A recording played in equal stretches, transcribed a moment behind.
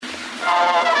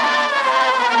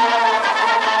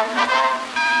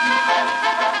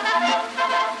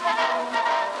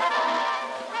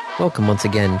Welcome once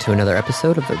again to another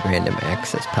episode of the Random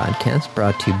Access Podcast,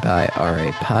 brought to you by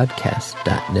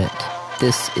rapodcast.net.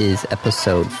 This is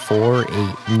episode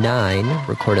 489,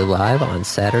 recorded live on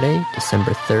Saturday,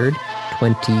 December 3rd,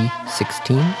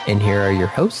 2016. And here are your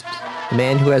hosts, the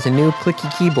man who has a new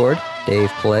clicky keyboard,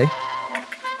 Dave Play.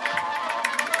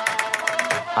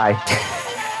 Hi.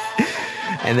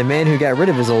 And the man who got rid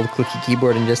of his old clicky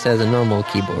keyboard and just has a normal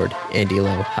keyboard, Andy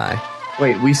Lowe. Hi.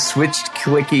 Wait, we switched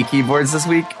clicky keyboards this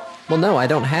week? Well, no, I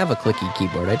don't have a clicky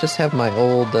keyboard. I just have my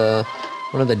old,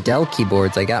 one of the Dell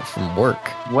keyboards I got from work.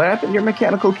 What happened to your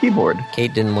mechanical keyboard?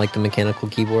 Kate didn't like the mechanical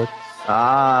keyboard.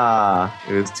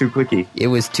 It was too clicky. It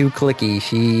was too clicky.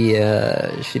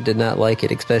 She did not like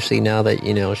it, especially now that,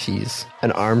 she's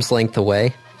an arm's length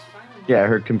away. Yeah,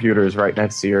 her computer is right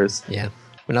next to yours. Yeah.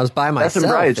 When I was by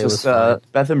myself,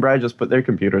 Beth and Bri just put their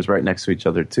computers right next to each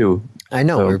other, too. I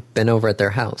know. We've been over at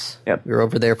their house. Yep. We were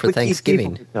over there for clicky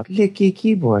Thanksgiving. Clicky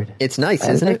keyboard. It's nice,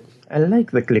 isn't it? I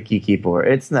like the clicky keyboard.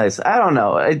 It's nice. I don't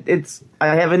know. I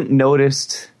haven't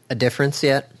noticed a difference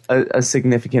yet. A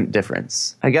significant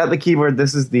difference. I got the keyboard.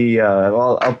 This is the.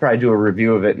 I'll probably do a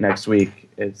review of it next week.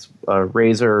 It's a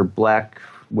Razer Black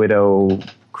Widow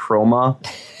Chroma.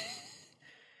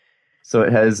 So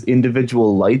it has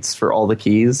individual lights for all the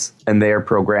keys, and they are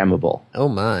programmable. Oh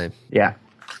my! Yeah.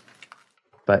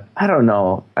 But I don't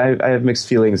know. I have mixed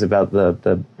feelings about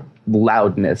the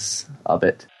loudness of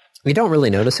it. We don't really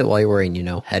notice it while you're wearing,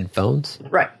 headphones.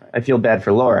 Right. I feel bad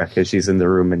for Laura because she's in the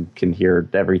room and can hear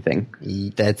everything.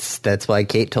 That's why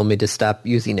Kate told me to stop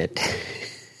using it.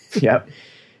 Yep.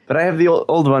 But I have the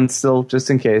old one still, just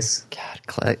in case.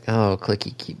 God,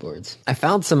 clicky keyboards. I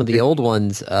found some of the old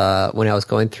ones when I was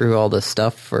going through all the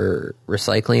stuff for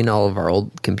recycling all of our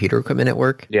old computer equipment at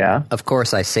work. Yeah. Of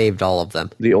course, I saved all of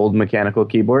them. The old mechanical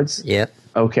keyboards? Yep.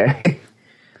 Okay.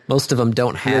 Most of them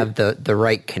don't have the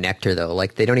right connector, though.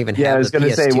 Like, they don't even have the PS2 connector. Yeah, I was going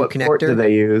to say, what port do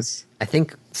they use? I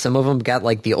think some of them got,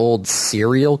 like, the old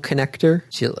serial connector.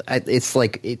 It's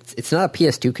not a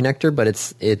PS2 connector, but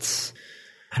it's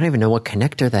I don't even know what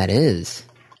connector that is.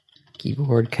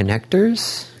 Keyboard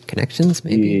connectors? Connections,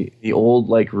 maybe? The old,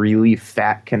 like, really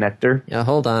fat connector? Yeah,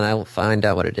 hold on. I will find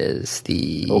out what it is.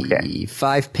 The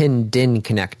 5-pin DIN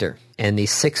connector and the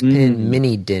 6-pin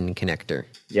mini DIN connector,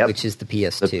 which is the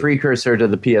PS2. The precursor to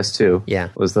the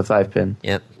PS2 was the 5-pin.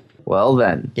 Yep. Well,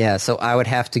 then. Yeah, so I would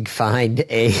have to find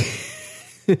a...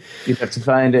 You'd have to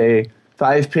find a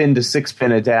 5-pin to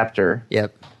 6-pin adapter.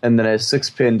 Yep. And then a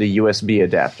 6-pin to USB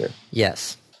adapter.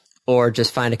 Yes. Or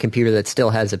just find a computer that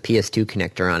still has a PS2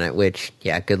 connector on it, which,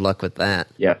 good luck with that.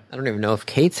 Yep. I don't even know if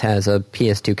Kate's has a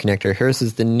PS2 connector. Hers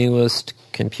is the newest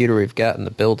computer we've got in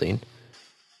the building.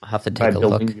 I'll have to take a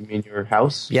look. By building, you mean your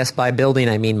house? Yes, by building,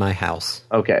 I mean my house.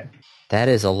 Okay. That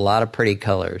is a lot of pretty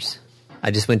colors.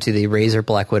 I just went to the Razer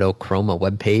Black Widow Chroma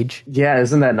webpage. Yeah,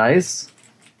 isn't that nice?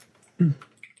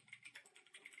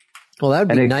 Well, that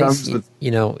would be nice,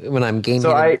 when I'm gaming.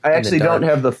 So I actually don't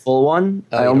have the full one.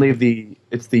 I only have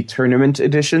it's the tournament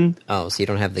edition. Oh, so you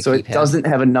don't have the keypad. So it doesn't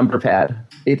have a number pad.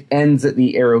 It ends at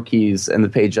the arrow keys and the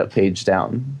page up, page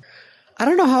down. I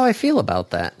don't know how I feel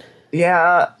about that.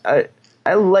 Yeah, I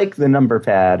like the number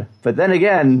pad. But then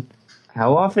again,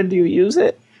 how often do you use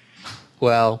it?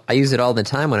 Well, I use it all the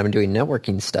time when I'm doing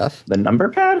networking stuff. The number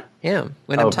pad? Yeah.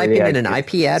 When I'm typing in an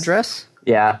IP address.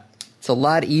 Yeah. It's a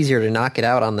lot easier to knock it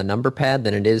out on the number pad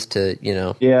than it is to,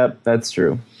 Yeah, that's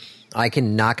true. I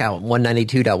can knock out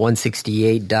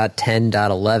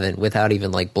 192.168.10.11 without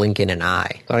even, blinking an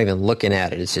eye. Not even looking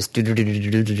at it. It's just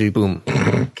boom.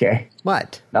 Okay.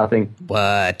 What? Nothing.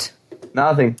 What?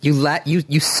 Nothing.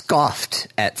 You scoffed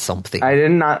at something. I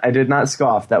did not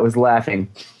scoff. That was laughing.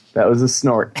 That was a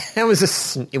snort. It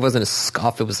wasn't a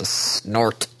scoff. It was a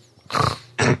snort.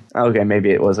 Okay, maybe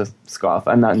it was a scoff.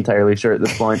 I'm not entirely sure at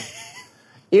this point.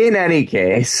 In any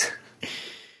case.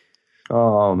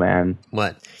 Oh, man.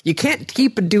 What? You can't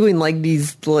keep doing,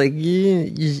 these,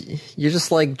 you're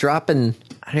just, dropping,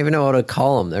 I don't even know how to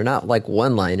call them. They're not,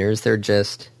 one-liners. They're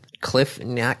just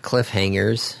not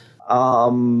cliffhangers.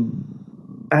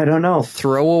 I don't know.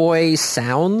 Throwaway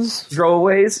sounds?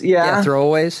 Throwaways? Yeah. Yeah,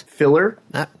 throwaways. Filler?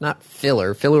 Not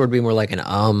filler. Filler would be more like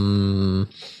an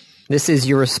This is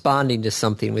you're responding to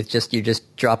something with you're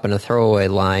just dropping a throwaway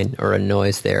line or a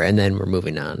noise there, and then we're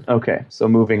moving on. Okay, so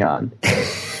moving on.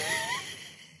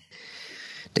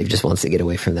 Dave just wants to get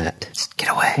away from that. Just get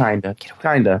away. Kinda.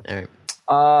 All right.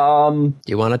 Do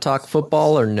you want to talk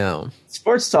football or no?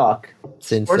 Sports talk.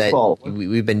 Since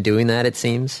we've been doing that, it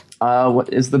seems.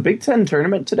 What is the Big Ten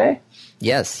tournament today?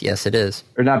 Yes, it is.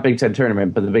 Or not Big Ten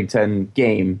tournament, but the Big Ten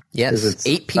game. Yes, it's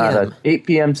 8 p.m. 8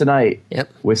 p.m. tonight.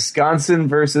 Yep. Wisconsin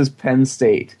versus Penn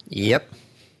State. Yep.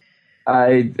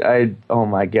 Oh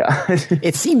my God.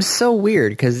 It seems so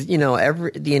weird because,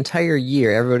 the entire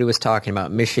year, everybody was talking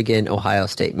about Michigan, Ohio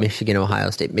State, Michigan, Ohio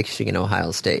State, Michigan,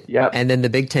 Ohio State. Yep. And then the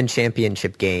Big Ten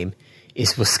championship game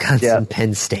is Wisconsin,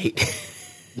 Penn State.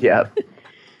 Yep.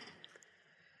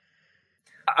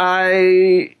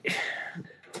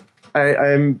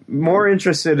 I'm more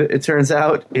interested, it turns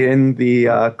out, in the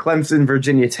Clemson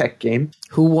Virginia Tech game.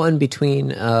 Who won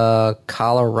between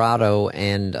Colorado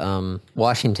and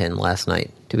Washington last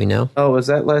night? Do we know? Oh, was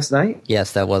that last night?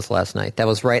 Yes, that was last night. That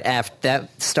was right after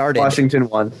that started. Washington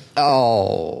won.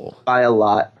 Oh. By a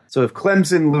lot. So if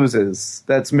Clemson loses,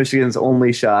 that's Michigan's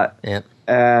only shot. Yep.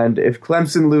 And if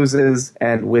Clemson loses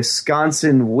and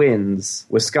Wisconsin wins,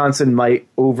 Wisconsin might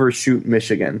overshoot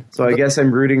Michigan. So I guess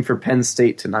I'm rooting for Penn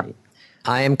State tonight.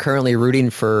 I am currently rooting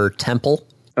for Temple.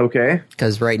 Okay.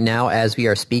 Because right now, as we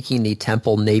are speaking, the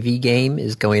Temple-Navy game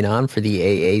is going on for the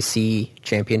AAC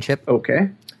championship. Okay.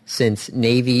 Since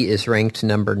Navy is ranked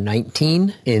number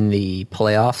 19 in the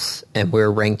playoffs, and we're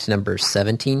ranked number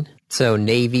 17. So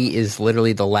Navy is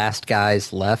literally the last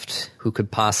guys left who could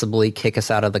possibly kick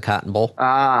us out of the Cotton Bowl.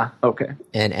 Ah, okay.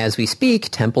 And as we speak,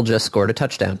 Temple just scored a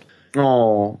touchdown.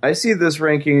 Oh, I see this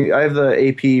ranking. I have the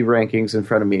AP rankings in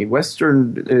front of me.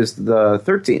 Western is the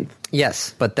 13th.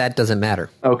 Yes, but that doesn't matter.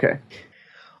 Okay.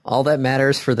 All that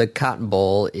matters for the Cotton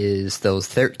Bowl is those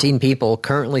 13 people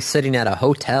currently sitting at a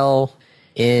hotel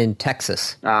in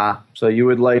Texas. Ah, so you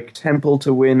would like Temple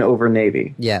to win over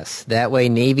Navy. Yes, that way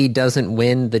Navy doesn't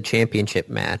win the championship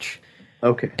match.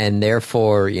 Okay. And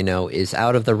therefore, is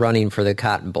out of the running for the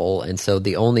Cotton Bowl. And so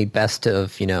the only best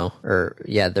of,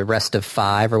 the rest of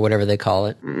five or whatever they call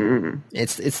it. Mm-hmm.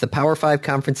 It's the Power Five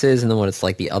conferences, and then when it's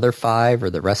like the other five or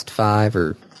the rest five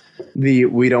or...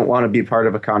 We don't want to be part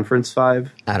of a conference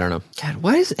 5? I don't know. God,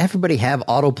 why does everybody have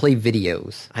autoplay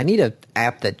videos? I need an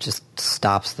app that just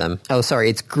stops them. Oh, sorry,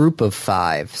 it's Group of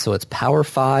 5. So it's Power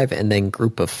 5 and then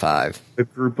Group of 5. A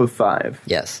Group of 5.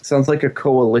 Yes. Sounds like a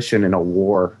coalition in a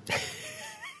war.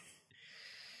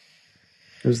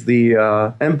 There's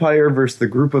the Empire versus the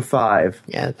Group of 5.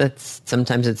 Yeah,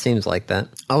 sometimes it seems like that.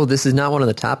 Oh, this is not one of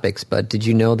the topics, but did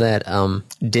you know that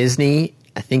Disney...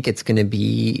 I think it's going to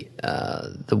be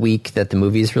the week that the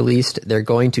movie is released. They're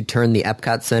going to turn the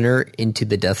Epcot Center into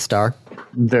the Death Star.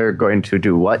 They're going to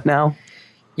do what now?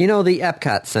 The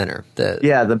Epcot Center.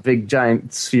 The big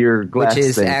giant sphere glass which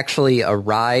is thing. actually a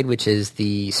ride, which is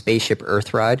the Spaceship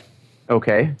Earth ride.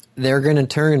 Okay. They're going to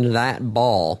turn that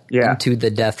ball into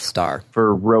the Death Star.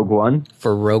 For Rogue One?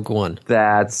 For Rogue One.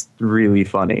 That's really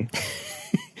funny.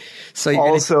 So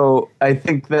also, I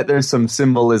think that there's some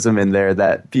symbolism in there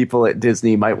that people at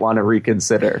Disney might want to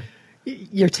reconsider.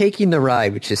 You're taking the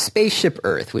ride, which is Spaceship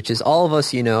Earth, which is all of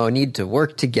us, need to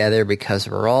work together because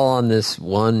we're all on this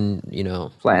one,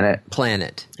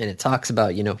 planet. And it talks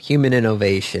about, human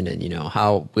innovation and,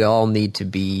 how we all need to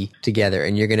be together.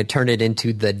 And you're going to turn it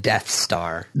into the Death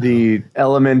Star. The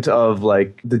element of,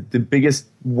 like, the biggest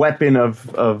weapon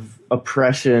of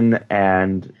oppression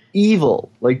and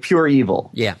evil, like pure evil.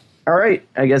 Yeah. All right,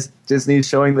 I guess Disney's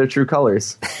showing their true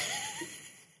colors.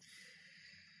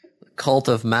 Cult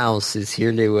of Mouse is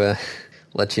here to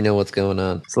let you know what's going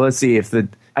on. So let's see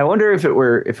I wonder if it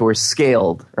were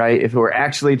scaled, right? If it were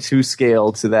actually to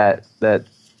scale to that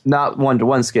not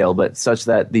 1-to-1 scale, but such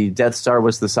that the Death Star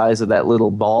was the size of that little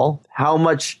ball. How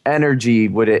much energy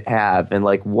would it have, and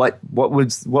like what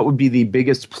would be the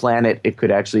biggest planet it could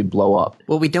actually blow up?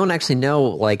 Well, we don't actually know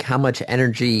like how much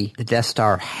energy the Death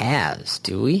Star has,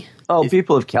 do we? Oh,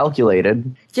 people have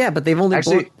calculated. Yeah, but they've only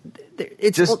actually.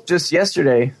 Just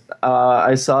yesterday,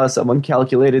 I saw someone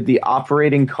calculated the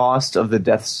operating cost of the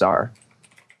Death Star.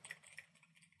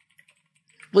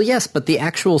 Well, yes, but the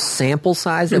actual sample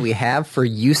size that we have for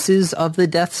uses of the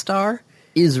Death Star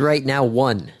is right now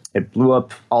 1. It blew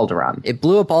up Alderaan. It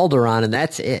blew up Alderaan, and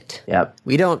that's it. Yep.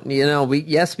 We don't,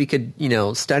 we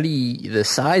could, study the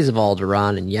size of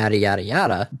Alderaan and yada, yada,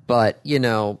 yada, but,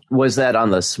 Was that on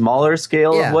the smaller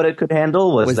scale of what it could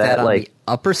handle? Was that on like... the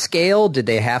upper scale? Did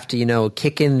they have to,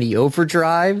 kick in the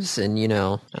overdrives? And,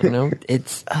 I don't know,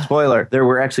 it's... Spoiler, there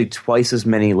were actually twice as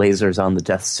many lasers on the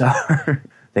Death Star.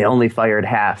 They only fired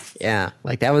half. Yeah,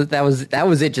 like that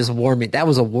was it just warming. That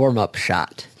was a warm-up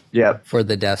shot. Yep. For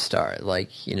the Death Star,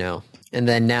 and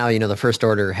then now, the First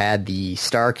Order had the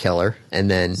Star Killer,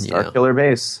 and then, Star Killer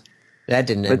base. That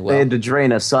didn't end well. They had to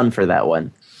drain a sun for that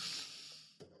one.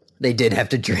 They did have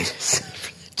to drain a sun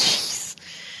for that. Jeez.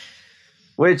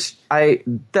 Which,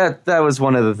 that was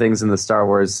one of the things in the Star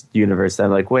Wars universe that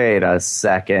I'm like, wait a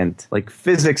second. Like,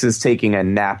 physics is taking a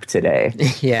nap today.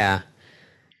 Yeah.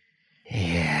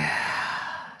 Yeah.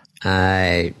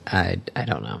 I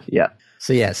don't know. Yeah.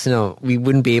 So yes, no, we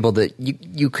wouldn't be able to.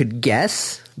 You could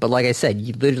guess, but like I said,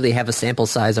 you literally have a sample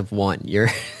size of one. You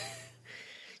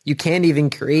can't even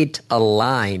create a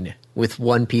line with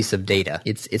one piece of data.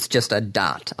 It's just a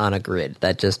dot on a grid.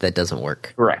 That doesn't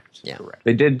work. Correct. Yeah. Correct.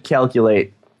 They did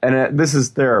calculate, and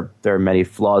there are many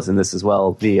flaws in this as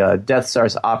well. The Death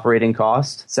Star's operating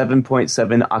cost,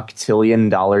 $7.7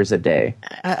 octillion a day.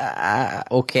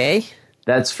 Okay.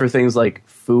 That's for things like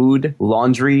food,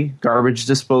 laundry, garbage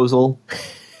disposal.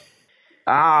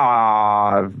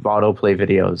 Autoplay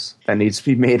videos. That needs to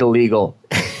be made illegal.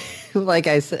 Like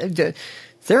I said, is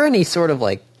there any sort of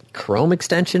like Chrome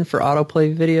extension for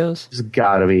autoplay videos? There's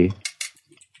gotta be.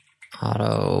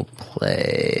 Autoplay.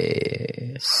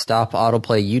 Stop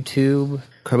autoplay YouTube.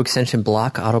 Chrome extension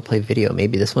block autoplay video.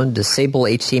 Maybe this one. Disable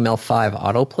HTML5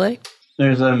 autoplay.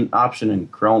 There's an option in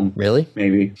Chrome. Really?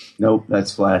 Maybe. Nope,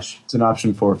 that's Flash. It's an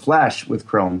option for Flash with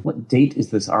Chrome. What date is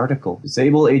this article?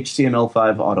 Disable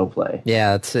HTML5 autoplay.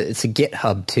 Yeah, it's a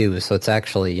GitHub too, so it's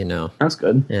actually, That's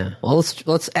good. Yeah. Well,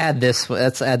 let's add this.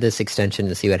 Let's add this extension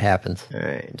to see what happens. All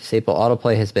right. Disable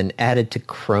autoplay has been added to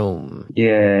Chrome.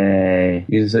 Yay.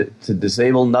 Use it to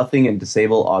disable nothing and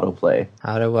disable autoplay.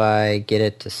 How do I get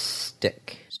it to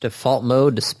stick? Default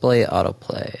mode, display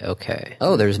autoplay. Okay.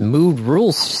 Oh, there's mood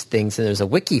rules things, and there's a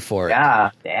wiki for it. Yeah,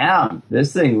 damn.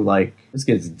 This thing, this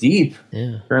gets deep.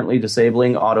 Yeah. Currently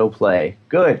disabling autoplay.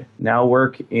 Good. Now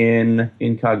work in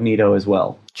incognito as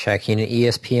well. Checking an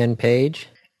ESPN page.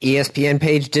 ESPN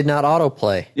page did not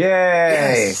autoplay. Yay!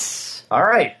 Yes. All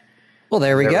right. Well,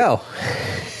 there we go.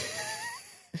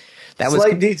 That was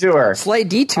Slight detour. Slight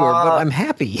detour, but I'm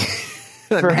happy.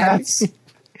 Perhaps.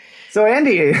 So,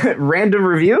 Andy, random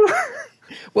review?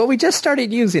 Well, we just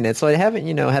started using it, so I haven't,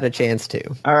 had a chance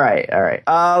to. All right.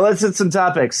 Let's hit some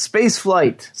topics. Space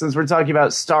flight, since we're talking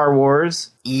about Star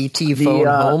Wars. E.T. phone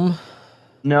home?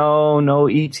 No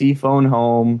E.T. phone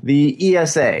home. The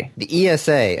ESA. The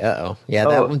ESA, uh-oh.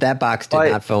 Yeah, that box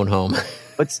did not phone home.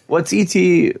 What's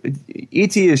E.T.?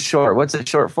 E.T. is short. What's it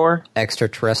short for?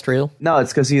 Extraterrestrial? No,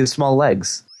 it's because he has small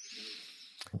legs.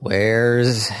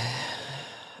 Where's...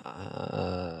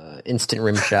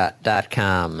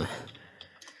 InstantRimshot.com.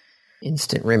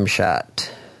 Instant Rimshot.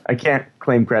 I can't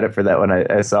claim credit for that one.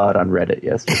 I saw it on Reddit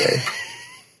yesterday.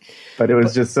 But it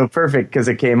was just so perfect because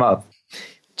it came up.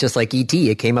 Just like E.T.,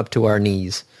 it came up to our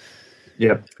knees.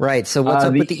 Yep. Right, so what's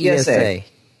up with the ESA?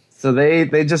 So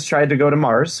they just tried to go to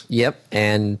Mars. Yep,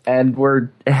 and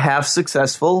were half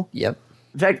successful. Yep.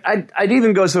 In fact, I'd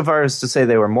even go so far as to say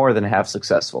they were more than half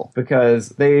successful because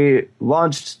they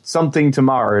launched something to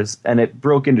Mars and it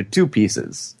broke into two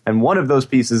pieces. And one of those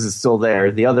pieces is still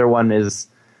there. The other one is,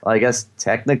 I guess,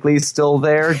 technically still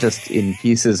there, just in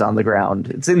pieces on the ground.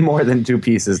 It's in more than two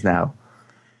pieces now.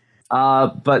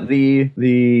 But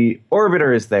the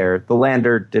orbiter is there. The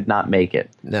lander did not make it.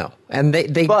 No. And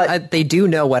they do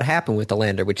know what happened with the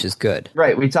lander, which is good.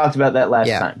 Right. We talked about that last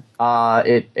time.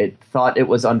 It thought it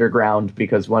was underground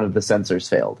because one of the sensors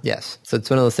failed. Yes. So it's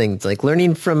one of those things like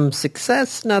learning from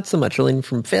success, not so much learning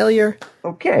from failure.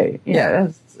 Okay.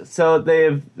 Yeah. So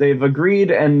they've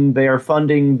agreed and they are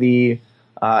funding the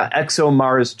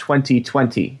ExoMars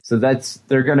 2020. So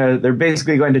they're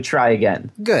basically going to try again.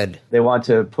 Good. They want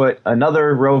to put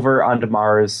another rover onto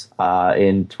Mars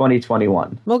in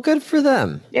 2021. Well, good for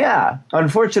them. Yeah.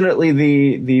 Unfortunately,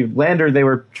 the lander they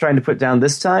were trying to put down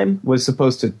this time was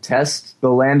supposed to test the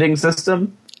landing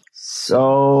system.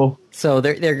 So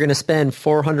they're going to spend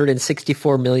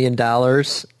 $464 million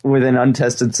with an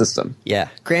untested system. Yeah.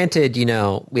 Granted,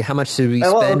 how much did we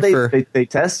spend they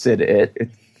tested it.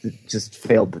 It just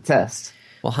failed the test.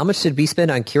 Well, how much did we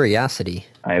spend on Curiosity?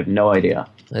 I have no idea.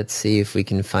 Let's see if we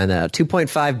can find that out.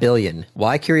 $2.5 billion.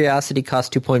 Why Curiosity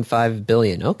cost $2.5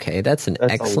 billion? Okay, that's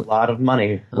excellent... a lot of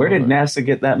money. Where did NASA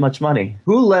get that much money?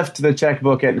 Who left the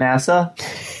checkbook at NASA?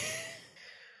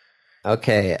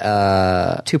 Okay,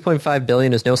 $2.5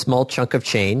 billion is no small chunk of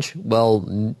change.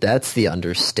 Well, that's the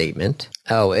understatement.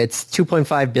 Oh, it's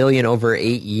 $2.5 billion over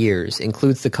 8 years.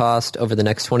 Includes the cost over the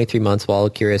next 23 months while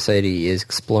Curiosity is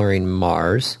exploring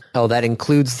Mars. Oh, that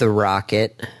includes the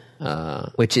rocket,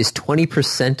 which is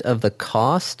 20% of the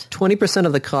cost. 20%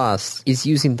 of the cost is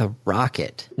using the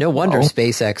rocket. No wonder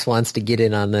SpaceX wants to get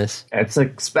in on this. It's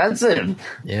expensive.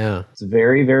 Yeah. It's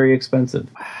very, very expensive.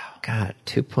 Wow. God,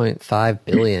 $2.5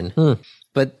 billion.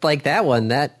 But like that one,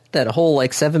 that whole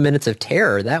 7 minutes of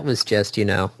terror, that was just,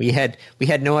 we had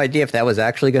no idea if that was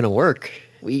actually going to work.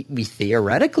 We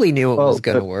theoretically knew it was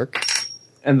going to work.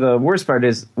 And the worst part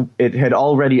is it had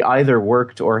already either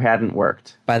worked or hadn't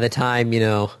worked. By the time,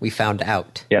 we found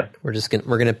out. Yep. We're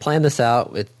going to plan this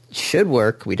out with should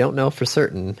work. We don't know for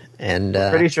certain. And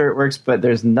Pretty sure it works, but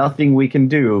there's nothing we can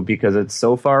do because it's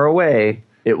so far away.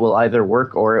 It will either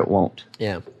work or it won't.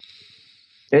 yeah.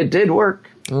 It did work.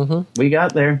 Mm-hmm. We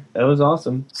got there. That was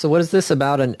awesome. So what is this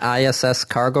about an ISS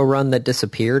cargo run that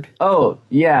disappeared? Oh,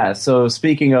 yeah. So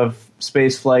speaking of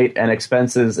space flight and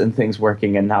expenses and things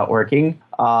working and not working,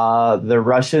 the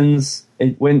Russians,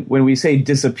 when we say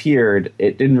disappeared,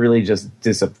 it didn't really just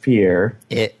disappear.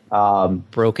 It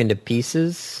broke into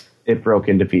pieces? It broke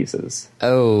into pieces.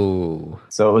 Oh.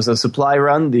 So it was a supply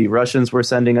run the Russians were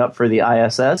sending up for the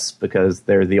ISS because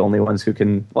they're the only ones who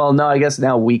can... Well, no, I guess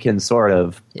now we can sort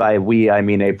of. By we, I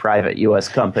mean a private U.S.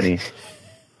 company.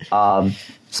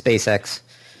 SpaceX.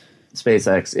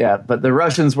 SpaceX, yeah. But the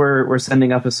Russians were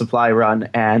sending up a supply run,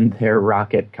 and their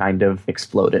rocket kind of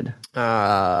exploded.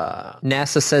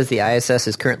 NASA says the ISS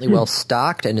is currently well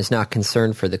stocked and is not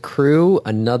concerned for the crew.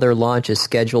 Another launch is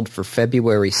scheduled for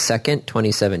February 2nd,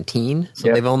 2017. So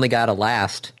Yep. they've only got to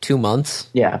last 2 months.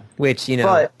 Yeah. Which, you know...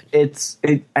 But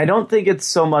I don't think it's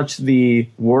so much the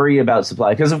worry about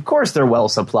supply, because of course they're well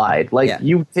supplied. Like, Yeah.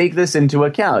 you take this into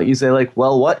account. You say, like,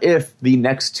 well, what if the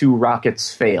next 2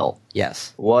 rockets fail?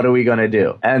 Yes. What are we going to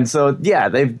do? And so, yeah,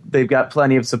 they've got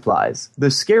plenty of supplies.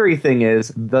 The scary thing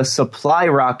is the supply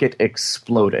rocket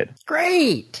exploded.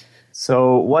 Great!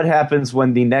 So what happens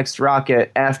when the next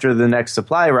rocket after the next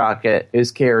supply rocket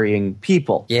is carrying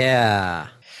people? Yeah.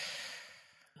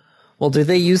 Well, do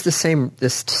they use this same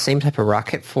type of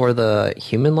rocket for the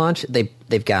human launch?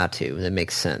 They've got to. That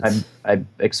makes sense. I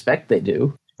expect they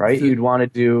do. Right, you'd want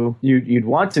to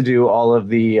do all of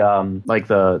the like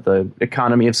the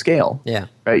economy of scale. Yeah,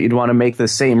 right. You'd want to make the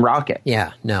same rocket.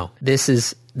 Yeah, no. This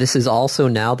is also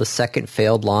now the second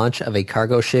failed launch of a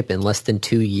cargo ship in less than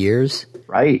 2 years.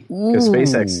 Right, because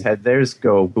SpaceX had theirs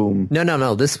go boom.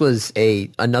 No. This was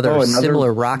another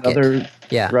similar rocket. Another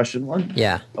yeah. Russian one.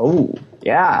 Yeah. Oh,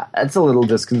 yeah. That's a little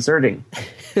disconcerting.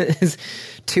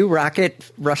 2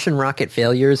 Russian rocket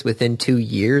failures within 2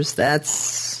 years.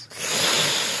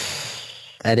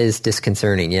 That is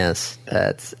disconcerting, yes.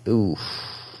 Ooh.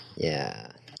 Yeah.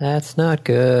 That's not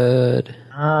good.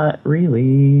 Not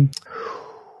really.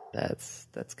 That's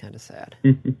kind of sad.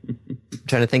 I'm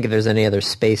trying to think if there's any other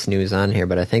space news on here,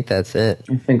 but I think that's it.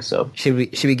 I think so. Should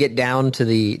we get down to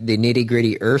the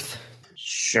nitty-gritty Earth?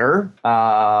 Sure.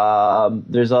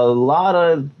 There's a lot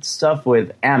of stuff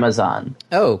with Amazon.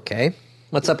 Oh, okay.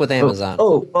 What's up with Amazon?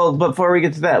 Oh, well, before we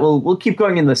get to that, we'll keep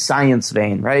going in the science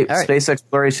vein, right? All right. Space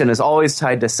exploration is always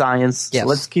tied to science. Yes. So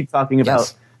let's keep talking about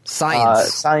Yes.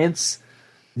 Science. Science.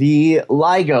 The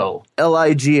LIGO,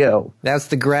 L-I-G-O. That's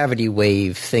the gravity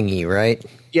wave thingy, right?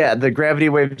 Yeah, the gravity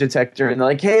wave detector. And they're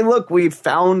like, hey, look, we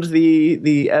found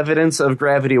the evidence of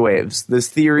gravity waves. This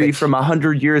theory from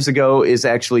 100 years ago is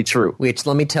actually true. Which,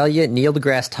 let me tell you, Neil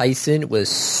deGrasse Tyson was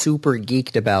super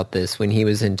geeked about this when he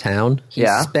was in town. He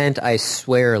spent, I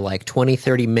swear, like 20,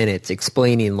 30 minutes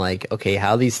explaining, like, okay,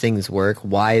 how these things work.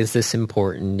 Why is this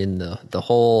important in the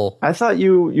whole... I thought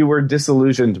you were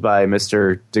disillusioned by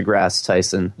Mr. deGrasse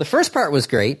Tyson. The first part was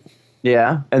great.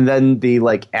 Yeah, and then the,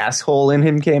 like, asshole in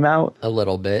him came out. A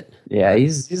little bit. Yeah,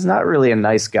 he's not really a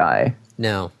nice guy.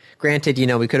 No. Granted,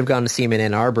 we could have gone to see him in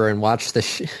Ann Arbor and watched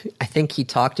I think he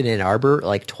talked in Ann Arbor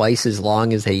like twice as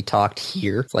long as he talked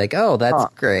here. It's like, oh, that's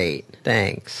great.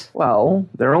 Thanks. Well,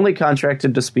 they're only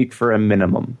contracted to speak for a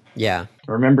minimum. Yeah.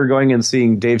 I remember going and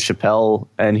seeing Dave Chappelle,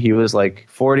 and he was like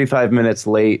 45 minutes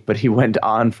late, but he went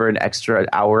on for an extra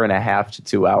hour and a half to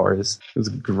 2 hours. It was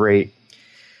great.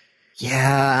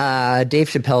 Yeah, Dave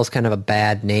Chappelle's kind of a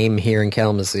bad name here in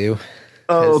Kalamazoo.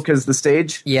 Oh, because the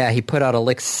stage? Yeah, he put out a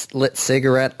lit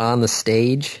cigarette on the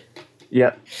stage.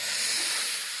 Yep.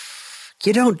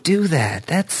 You don't do that.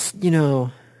 That's,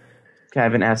 kind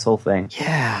of an asshole thing.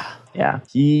 Yeah. Yeah.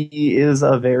 He is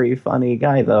a very funny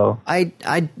guy, though. I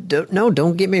don't know.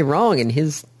 Don't get me wrong. And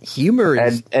his humor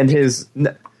is... And his...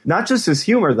 Not just his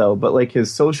humor, though, but like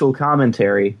his social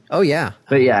commentary. Oh, yeah.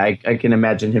 But yeah, I can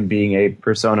imagine him being a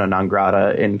persona non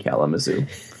grata in Kalamazoo.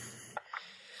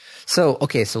 So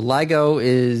LIGO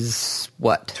is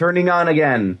what? Turning on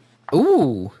again.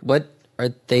 Ooh, what are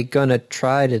they going to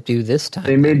try to do this time?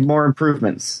 They made more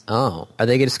improvements. Oh, are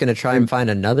they just going to try and find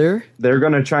another? They're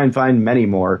going to try and find many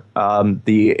more.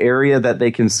 The area that they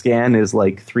can scan is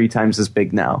like 3 times as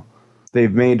big now.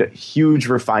 They've made huge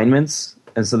refinements.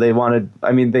 And so they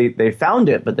they found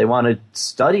it, but they want to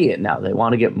study it now. They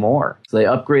want to get more. So they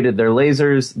upgraded their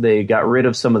lasers. They got rid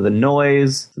of some of the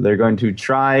noise. So they're going to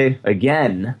try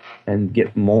again and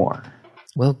get more.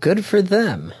 Well, good for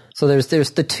them. So there's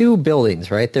the 2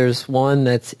 buildings, right? There's one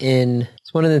that's in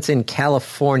It's one that's in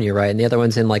California, right? And the other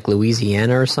one's in like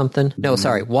Louisiana or something. No,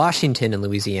 sorry, Washington and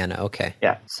Louisiana. Okay.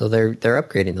 Yeah. So they're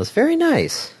upgrading those. Very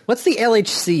nice. What's the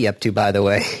LHC up to, by the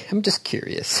way? I'm just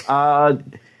curious.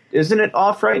 Isn't it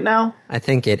off right now? I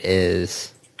think it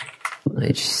is.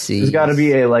 LHC. There's got to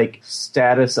be a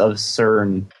status of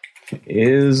CERN.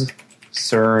 Is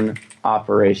CERN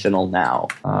operational now?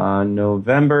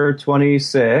 November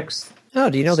 26th. Oh,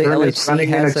 do you know the CERN is LHC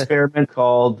running an has experiment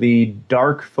called the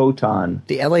Dark Photon.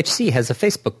 the LHC has a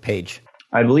Facebook page?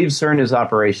 I believe CERN is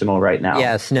operational right now.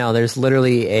 Yes, no, there's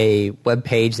literally a web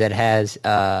page that has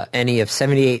any of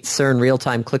 78 CERN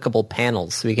real-time clickable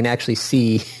panels, so we can actually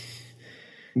see.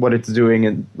 What it's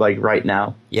doing right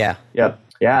now. Yeah. Yep.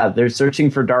 Yeah, they're searching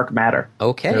for dark matter.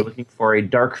 Okay. They're looking for a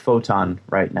dark photon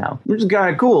right now, which is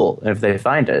kind of cool if they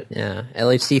find it. Yeah.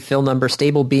 LHC fill number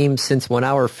stable beam since 1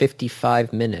 hour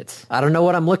 55 minutes. I don't know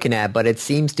what I'm looking at, but it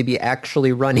seems to be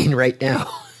actually running right now.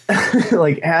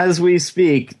 As we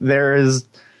speak, there is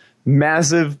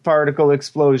massive particle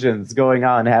explosions going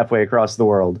on halfway across the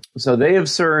world. So they have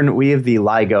CERN, we have the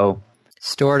LIGO.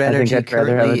 Stored energy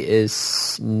currently is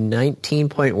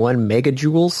 19.1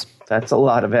 megajoules. That's a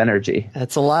lot of energy.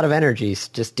 That's a lot of energy.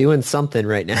 Just doing something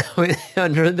right now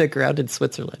under the ground in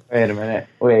Switzerland. Wait a minute.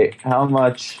 Wait, how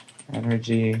much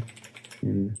energy?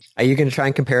 Are you going to try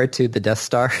and compare it to the Death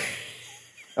Star?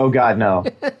 Oh, God, no.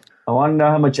 I want to know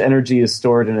how much energy is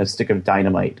stored in a stick of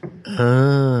dynamite.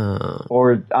 Oh.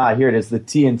 Or, here it is, the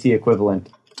TNT equivalent.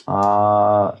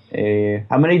 How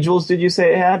many joules did you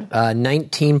say it had?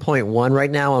 19.1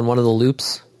 right now on one of the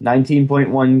loops.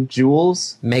 19.1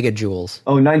 joules? Megajoules.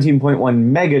 Oh, 19.1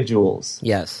 megajoules.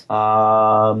 Yes.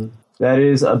 That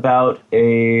is about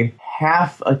a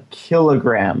half a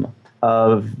kilogram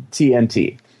of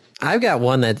TNT. I've got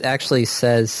one that actually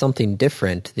says something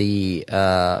different. The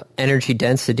energy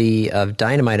density of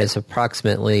dynamite is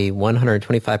approximately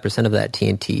 125% of that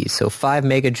TNT. So 5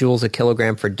 megajoules a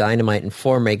kilogram for dynamite and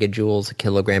 4 megajoules a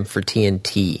kilogram for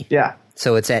TNT. Yeah.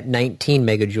 So it's at 19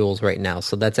 megajoules right now.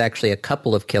 So that's actually a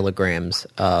couple of kilograms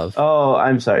of... Oh,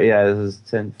 I'm sorry. Yeah, this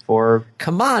is 4...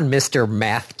 Come on, Mr.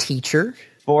 Math Teacher.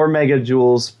 4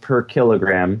 megajoules per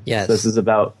kilogram. Yes. So this is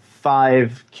about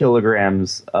 5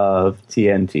 kilograms of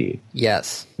TNT.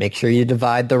 Yes. Make sure you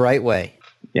divide the right way.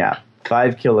 Yeah,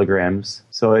 5 kilograms.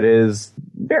 So it is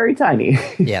very tiny.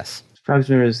 Yes.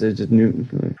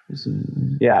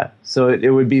 Yeah, so it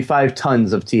would be 5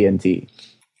 tons of TNT.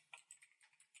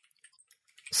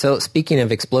 So speaking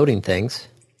of exploding things...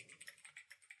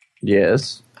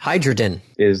 Yes. Hydrogen.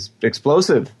 Is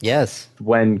explosive. Yes.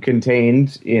 When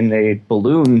contained in a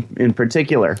balloon in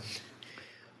particular.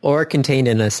 Or contained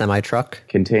in a semi-truck.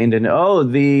 Contained in,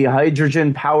 the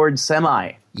hydrogen-powered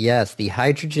semi. Yes, the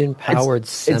hydrogen-powered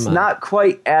semi. It's not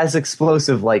quite as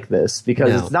explosive like this,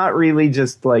 because it's not really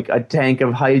just like a tank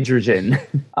of hydrogen.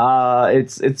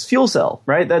 It's fuel cell,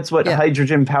 right? That's what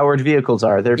hydrogen-powered vehicles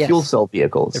are. They're fuel cell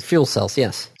vehicles. They're fuel cells,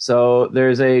 yes. So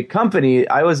there's a company,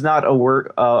 I was not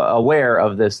aware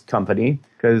of this company,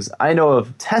 because I know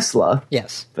of Tesla.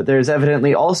 Yes. But there's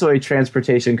evidently also a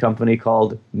transportation company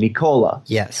called Nikola.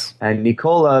 Yes. And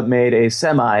Nikola made a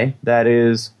semi that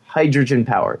is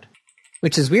hydrogen-powered.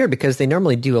 Which is weird because they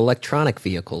normally do electronic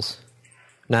vehicles.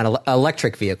 Not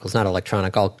electric vehicles, not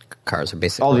electronic. All cars are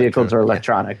basically all vehicles are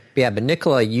electronic. Yeah, but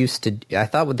Nikola used to... I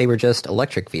thought they were just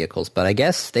electric vehicles, but I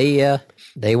guess they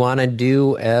want to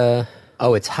do...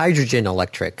 it's hydrogen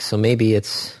electric, so maybe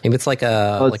it's like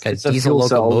a diesel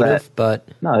locomotive, but...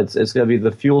 No, it's going to be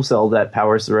the fuel cell that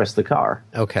powers the rest of the car.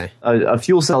 Okay. A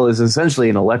fuel cell is essentially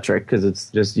an electric because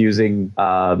it's just using...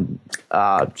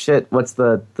 what's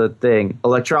the thing?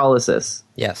 Electrolysis.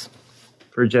 Yes.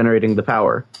 For generating the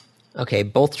power. Okay,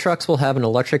 both trucks will have an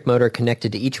electric motor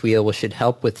connected to each wheel, which should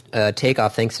help with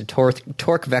takeoff thanks to torque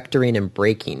vectoring and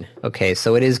braking. Okay,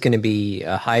 so it is going to be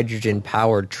a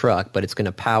hydrogen-powered truck, but it's going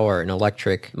to power an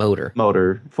electric motor. 6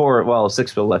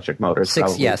 electric motors.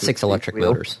 6 electric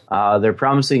motors. They're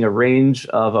promising a range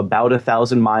of about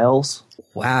 1,000 miles.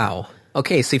 Wow.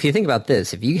 Okay, so if you think about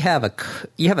this, if you have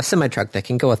a semi-truck that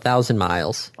can go 1,000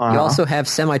 miles, you also have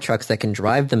semi-trucks that can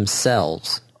drive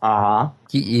themselves. Uh-huh.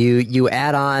 You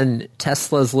add on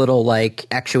Tesla's little,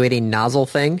 actuating nozzle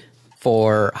thing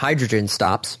for hydrogen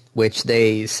stops, which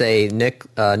they say,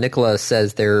 Nikola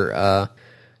says they're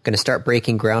going to start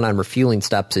breaking ground on refueling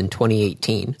stops in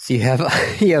 2018. So you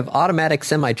have automatic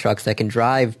semi-trucks that can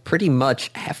drive pretty much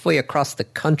halfway across the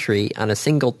country on a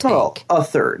single tank. Well, a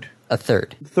third. A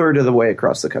third. A third of the way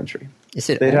across the country.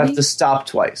 They'd have to stop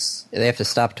twice. They have to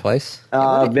stop twice?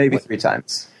 Maybe 3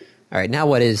 times. All right, now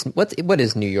what is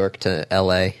New York to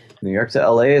L.A.? New York to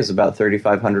L.A. is about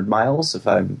 3,500 miles, if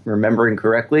I'm remembering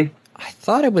correctly. I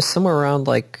thought it was somewhere around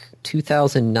like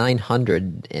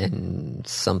 2,900 and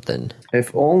something.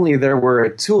 If only there were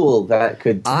a tool that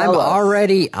could I'm tell us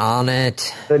already on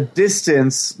it. the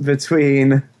distance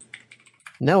between...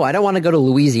 No, I don't want to go to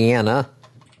Louisiana.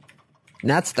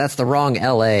 That's the wrong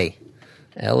LA.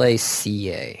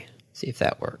 LACA. See if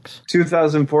that works.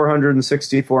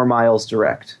 2,464 miles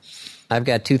direct. I've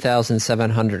got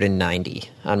 2,790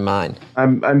 on mine.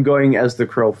 I'm going as the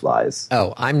crow flies.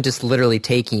 Oh, I'm just literally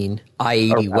taking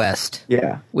I-80 West.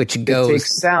 Yeah. Which goes... It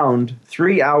takes sound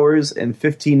 3 hours and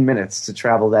 15 minutes to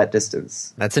travel that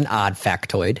distance. That's an odd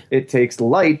factoid. It takes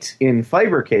light in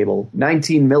fiber cable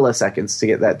 19 milliseconds to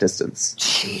get that distance.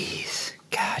 Jeez.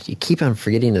 God, you keep on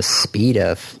forgetting the speed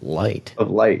of light.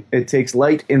 It takes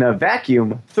light in a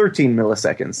vacuum 13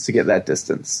 milliseconds to get that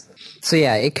distance. So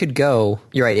yeah, it could go.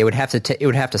 You're right. It would have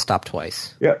to stop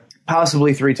twice. Yep.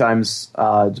 Possibly 3 times,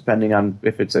 depending on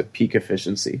if it's at peak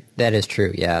efficiency. That is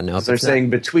true. Yeah. No. They're saying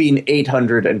between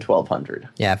 800 and 1200.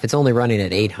 Yeah. If it's only running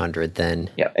at 800, then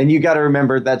yeah. And you got to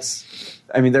remember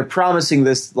they're promising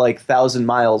this like 1,000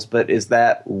 miles, but is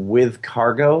that with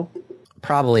cargo?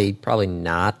 Probably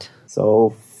not.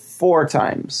 So 4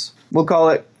 times. We'll call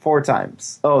it 4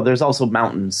 times. Oh, there's also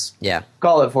mountains. Yeah.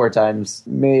 Call it 4 times,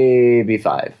 maybe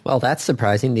 5. Well, that's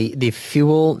surprising. The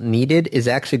fuel needed is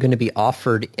actually going to be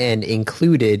offered and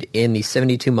included in the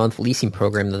 72-month leasing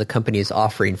program that the company is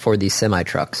offering for these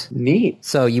semi-trucks. Neat.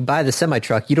 So you buy the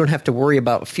semi-truck, you don't have to worry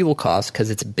about fuel costs because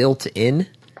it's built in.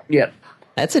 Yep.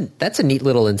 That's a neat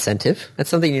little incentive. That's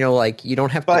something, you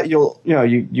don't have to... But you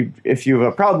if you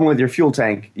have a problem with your fuel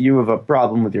tank, you have a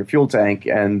problem with your fuel tank,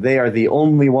 and they are the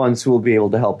only ones who will be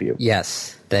able to help you.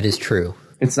 Yes, that is true.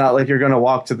 It's not like you're going to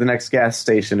walk to the next gas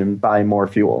station and buy more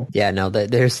fuel. Yeah, no,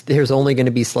 there's only going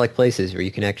to be select places where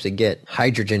you can actually get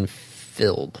hydrogen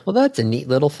filled. Well, that's a neat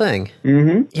little thing.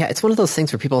 Mm-hmm. Yeah, it's one of those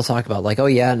things where people talk about like, oh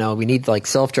yeah, no, we need like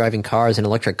self-driving cars and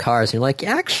electric cars. And you're like,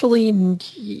 actually,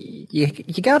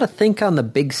 you got to think on the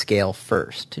big scale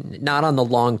first, not on the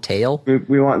long tail.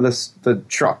 We want the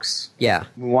trucks. Yeah.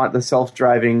 We want the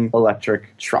self-driving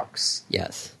electric trucks.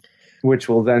 Yes. Which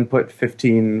will then put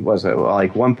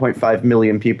 1.5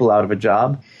 million people out of a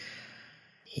job.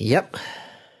 Yep.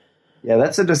 Yeah,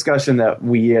 that's a discussion that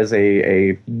we as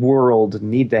a world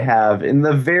need to have in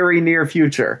the very near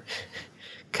future.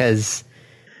 Because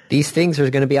these things are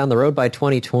going to be on the road by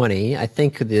 2020. I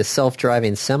think the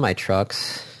self-driving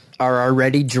semi-trucks are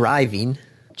already driving,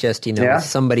 just, with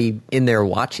somebody in there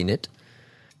watching it.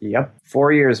 Yep.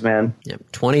 4 years, man. Yep.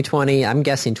 2020, I'm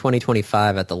guessing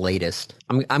 2025 at the latest.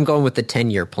 I'm going with the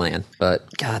 10-year plan,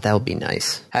 but God, that would be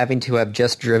nice. Having to have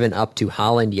just driven up to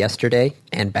Holland yesterday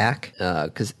and back,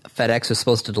 because FedEx was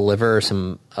supposed to deliver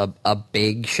a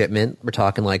big shipment. We're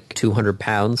talking like 200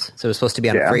 pounds. So it was supposed to be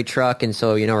on a freight truck, and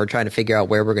so, we're trying to figure out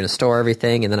where we're going to store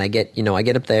everything, and then I get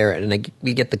up there, and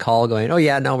we get the call going, oh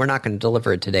yeah, no, we're not going to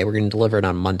deliver it today. We're going to deliver it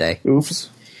on Monday.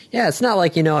 Oops. Yeah, it's not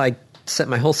like, I set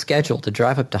my whole schedule to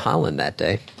drive up to Holland that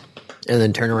day and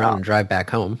then turn around and drive back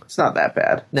home. It's not that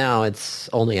bad. No, it's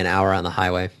only an hour on the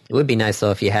highway. It would be nice,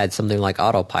 though, if you had something like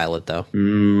autopilot, though.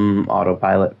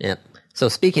 Autopilot. Yep. So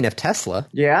speaking of Tesla...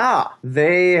 Yeah,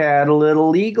 they had a little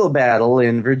legal battle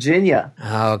in Virginia.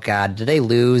 Oh, God, did they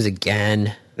lose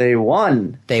again? They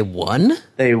won. They won?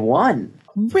 They won.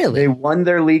 Really? They won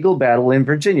their legal battle in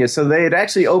Virginia. So they had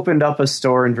actually opened up a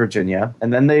store in Virginia,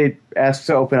 and then they asked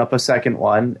to open up a second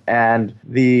one, and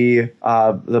the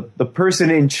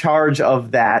person in charge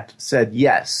of that said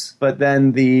yes. But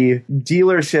then the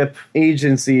dealership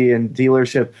agency and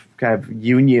dealership kind of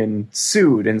union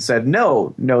sued and said,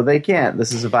 no, they can't.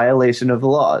 This is a violation of the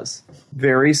laws.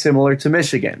 Very similar to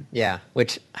Michigan. Yeah,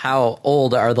 which, how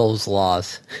old are those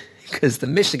laws? Because the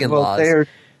Michigan laws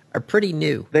are pretty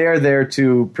new. They are there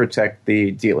to protect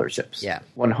the dealerships. Yeah.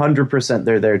 100%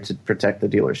 they're there to protect the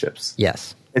dealerships.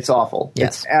 Yes. It's awful.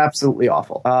 Yes. It's absolutely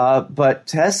awful. But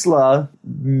Tesla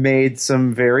made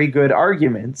some very good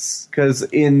arguments because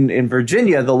in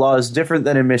Virginia, the law is different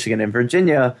than in Michigan. In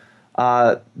Virginia,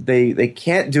 they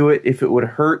can't do it if it would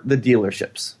hurt the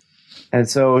dealerships. And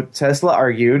so Tesla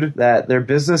argued that their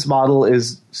business model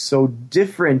is so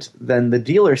different than the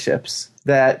dealerships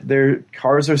that their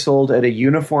cars are sold at a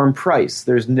uniform price.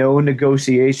 There's no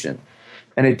negotiation.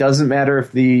 And it doesn't matter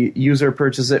if the user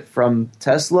purchases it from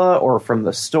Tesla or from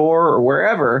the store or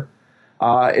wherever,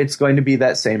 it's going to be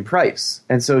that same price.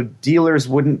 And so dealers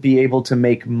wouldn't be able to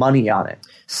make money on it.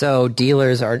 So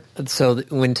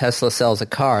when Tesla sells a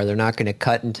car, they're not going to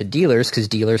cut into dealers because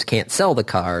dealers can't sell the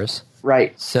cars.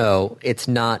 Right. So it's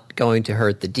not going to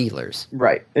hurt the dealers.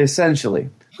 Right.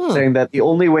 Essentially. saying that the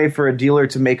only way for a dealer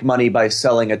to make money by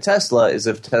selling a Tesla is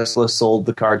if Tesla sold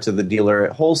the car to the dealer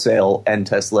at wholesale, and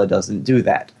Tesla doesn't do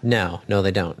that. No,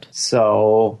 they don't.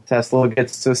 So Tesla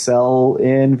gets to sell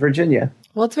in Virginia.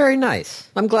 Well, it's very nice.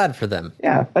 I'm glad for them.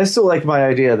 Yeah, I still like my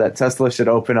idea that Tesla should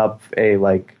open up a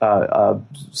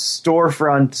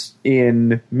storefront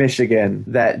in Michigan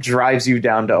that drives you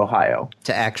down to Ohio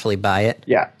To actually buy it?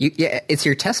 Yeah. Yeah, it's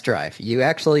your test drive. You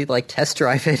actually, test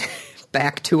drive it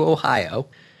back to Ohio.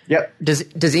 Yep.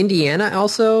 Does Indiana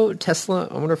also Tesla?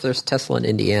 I wonder if there's Tesla in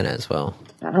Indiana as well.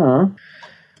 I don't know.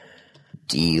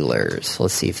 Dealers.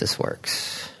 Let's see if this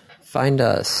works. Find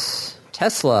us.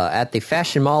 Tesla at the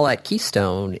Fashion Mall at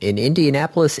Keystone in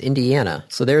Indianapolis, Indiana.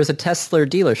 So there's a Tesla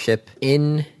dealership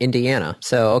in Indiana.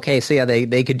 So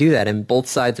they could do that in both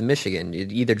sides of Michigan. You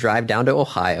either drive down to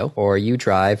Ohio or you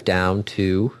drive down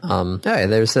to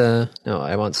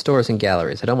I want stores and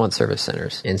galleries. I don't want service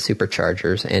centers and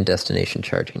superchargers and destination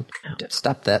charging.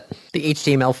 Stop that. The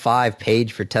HTML5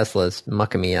 page for Tesla is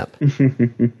mucking me up.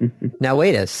 Now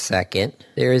wait a second.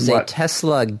 There is a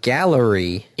Tesla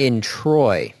gallery in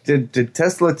Troy. Did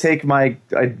Tesla take my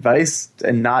advice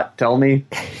and not tell me?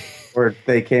 Or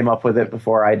they came up with it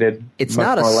before I did? It's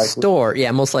not a store.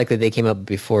 Yeah, most likely they came up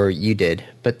before you did.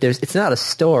 But it's not a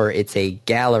store, it's a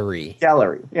gallery.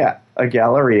 Gallery, yeah. A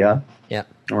galleria. Yeah.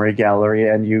 Or a gallery,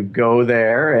 and you go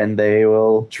there and they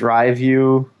will drive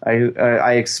you.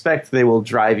 I expect they will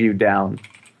drive you down.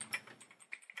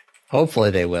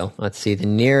 Hopefully they will. Let's see. The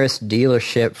nearest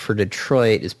dealership for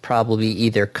Detroit is probably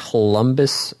either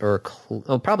Columbus or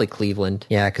probably Cleveland.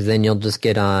 Yeah, because then you'll just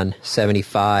get on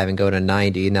 75 and go to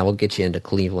 90, and that will get you into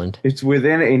Cleveland. It's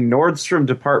within a Nordstrom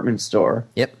department store.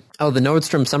 Yep. Oh, the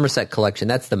Nordstrom Somerset collection.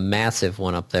 That's the massive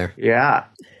one up there. Yeah.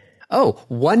 Oh,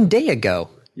 1 day ago.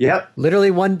 Yep.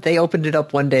 Literally they opened it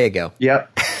up 1 day ago.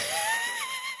 Yep.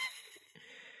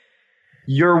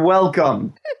 You're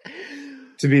welcome.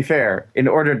 To be fair, in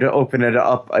order to open it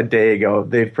up a day ago,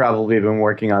 they've probably been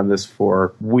working on this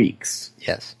for weeks.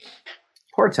 Yes.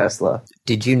 Poor Tesla.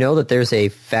 Did you know that there's a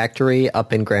factory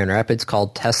up in Grand Rapids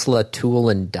called Tesla Tool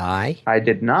and Die? I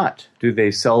did not. Do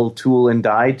they sell tool and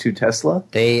die to Tesla?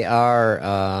 They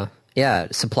are,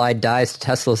 supplied dies to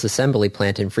Tesla's assembly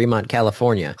plant in Fremont,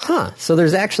 California. Huh. So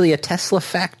there's actually a Tesla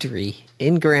factory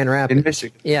in Grand Rapids. In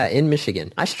Michigan. Yeah, in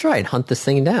Michigan. I should try and hunt this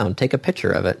thing down, take a picture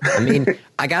of it. I mean,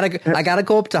 I gotta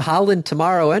go up to Holland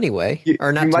tomorrow anyway.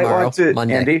 Or not tomorrow,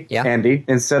 Monday. Andy,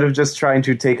 instead of just trying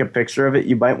to take a picture of it,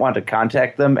 you might want to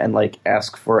contact them and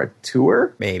ask for a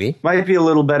tour. Maybe. Might be a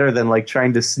little better than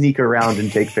trying to sneak around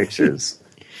and take pictures.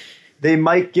 They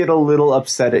might get a little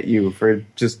upset at you for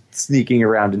just sneaking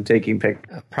around and taking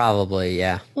pictures. Probably,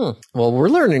 yeah. Well, we're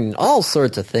learning all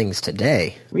sorts of things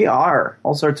today. We are.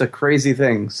 All sorts of crazy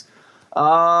things.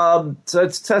 So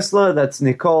it's Tesla. That's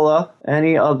Nicola.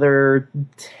 Any other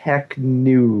tech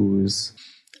news?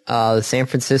 The San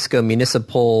Francisco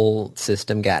municipal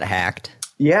system got hacked.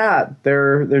 Yeah,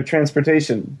 their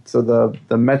transportation. So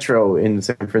the metro in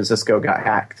San Francisco got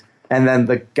hacked. And then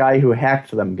the guy who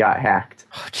hacked them got hacked.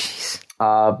 Oh, jeez.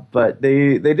 But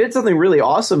they did something really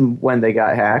awesome when they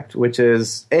got hacked, which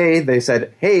is, A, they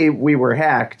said, hey, we were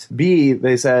hacked. B,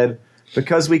 they said,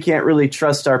 because we can't really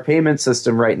trust our payment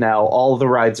system right now, all the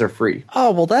rides are free.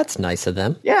 Oh, well, that's nice of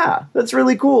them. Yeah, that's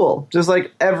really cool. Just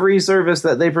like every service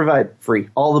that they provide, free.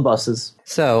 All the buses.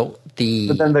 So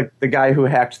But then the guy who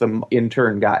hacked them in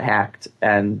turn got hacked,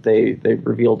 and they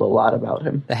revealed a lot about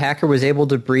him. The hacker was able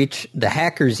to breach the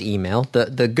hacker's email.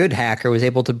 The good hacker was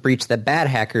able to breach the bad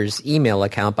hacker's email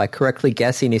account by correctly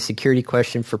guessing a security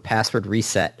question for password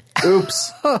reset.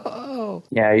 Oops.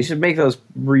 Yeah, you should make those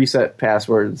reset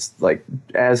passwords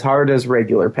as hard as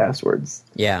regular passwords.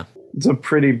 Yeah. It's a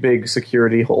pretty big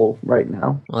security hole right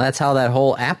now. Well, that's how that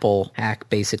whole Apple hack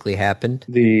basically happened.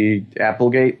 The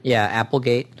Applegate? Yeah,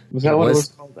 Applegate. Was that what it was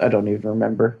called? I don't even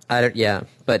remember. Yeah,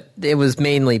 but it was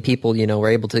mainly people, were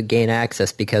able to gain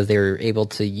access because they were able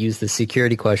to use the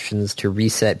security questions to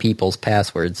reset people's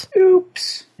passwords.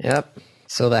 Oops. Yep.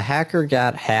 So the hacker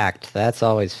got hacked. That's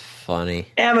always funny.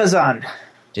 Amazon.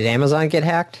 Did Amazon get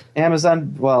hacked?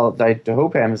 Amazon, well, I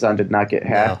hope Amazon did not get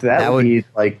hacked. No, that would be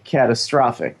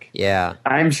catastrophic. Yeah.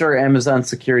 I'm sure Amazon's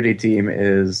security team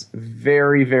is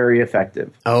very, very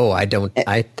effective. Oh, I don't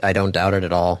doubt it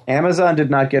at all. Amazon did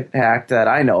not get hacked that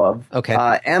I know of. Okay.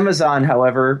 Amazon,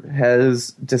 however,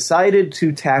 has decided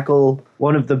to tackle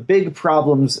one of the big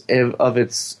problems of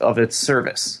its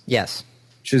service. Yes.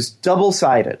 Which is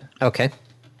double-sided. Okay.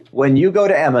 when you go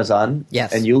to Amazon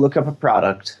Yes. and you look up a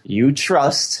product, you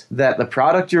trust that the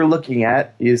product you're looking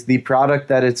at is the product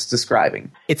that it's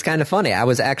describing. It's kind of funny. I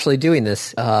was actually doing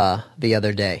this the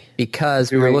other day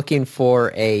because we were looking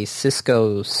for a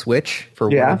Cisco switch for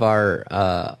one of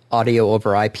our audio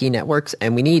over IP networks,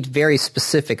 and we need very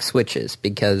specific switches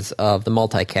because of the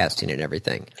multicasting and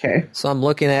everything. Okay. So I'm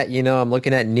looking at,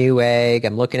 Newegg,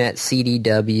 I'm looking at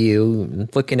CDW, I'm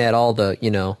looking at all the,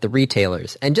 the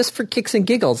retailers. And just for kicks and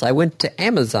giggles, I went to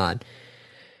Amazon.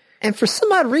 And for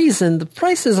some odd reason, the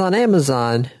prices on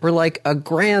Amazon were like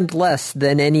 $1,000 less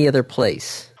than any other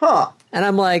place. Huh. And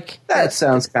I'm like, That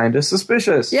sounds kind of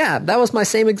suspicious. yeah, that was my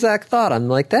same exact thought. I'm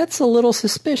like, that's a little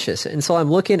suspicious. And so I'm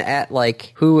looking at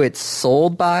like who it's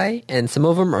sold by, and some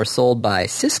of them are sold by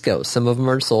Cisco. Some of them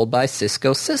are sold by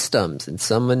Cisco Systems. And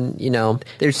someone,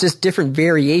 there's just different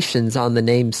variations on the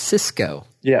name Cisco.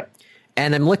 Yeah.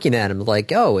 And I'm looking at them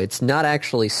like, oh, it's not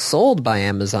actually sold by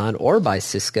Amazon or by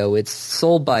Cisco. It's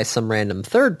sold by some random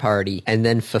third party and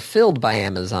then fulfilled by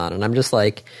Amazon. And I'm just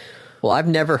like, well, I've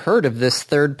never heard of this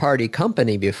third-party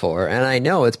company before, and I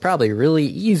know it's probably really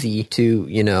easy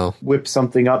to, whip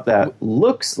something up that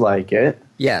looks like it.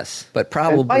 yes, but It might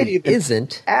probably even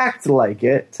isn't. act like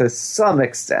it to some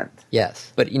extent.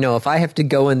 Yes, but if I have to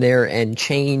go in there and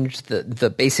change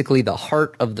the basically the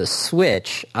heart of the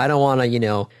switch, I don't want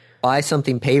to, buy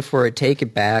something, pay for it, take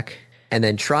it back, and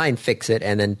then try and fix it,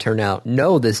 and then turn out,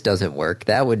 no, this doesn't work.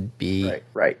 That would be...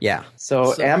 Right. Yeah.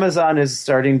 So Amazon is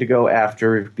starting to go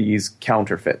after these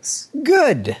counterfeits.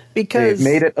 Good, because...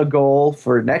 They've made it a goal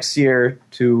for next year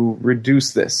to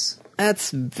reduce this. That's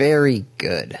very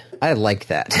good. I like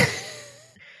that.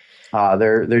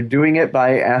 They're doing it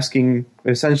by asking,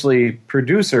 essentially,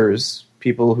 producers,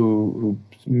 people who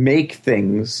make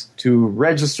things, to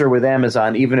register with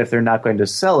Amazon, even if they're not going to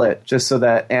sell it, just so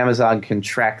that Amazon can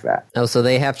track that. Oh, so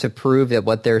they have to prove that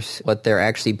what they're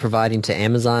actually providing to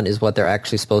Amazon is what they're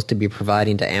actually supposed to be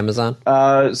providing to Amazon?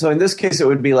 So in this case, it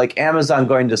would be like Amazon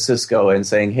going to Cisco and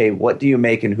saying, hey, what do you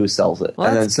make and who sells it? Well,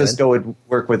 and then that's good. Cisco would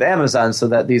work with Amazon so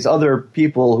that these other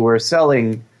people who are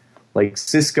selling like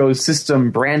Cisco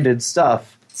system branded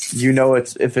stuff,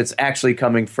 if it's actually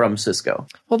coming from Cisco.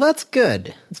 Well, that's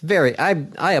good. It's very...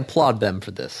 I applaud them for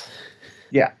this.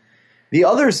 Yeah. The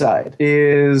other side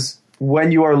is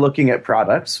when you are looking at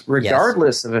products,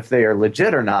 regardless of if they are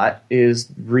legit or not, is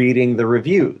reading the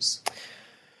reviews.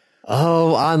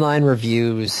 Oh, online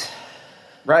reviews.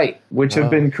 Right. Which have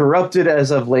been corrupted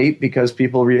as of late because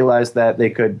people realized that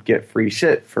they could get free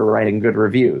shit for writing good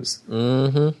reviews.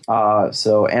 Mm-hmm.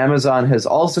 So Amazon has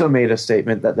also made a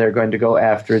statement that they're going to go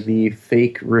after the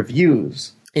fake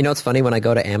reviews. It's funny, when I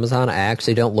go to Amazon, I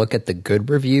actually don't look at the good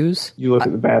reviews. You look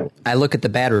at the bad. I look at the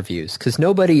bad reviews, because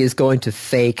nobody is going to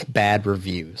fake bad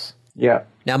reviews. Yeah.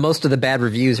 Now, most of the bad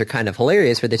reviews are kind of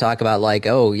hilarious, where they talk about like,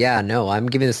 oh, yeah, no, I'm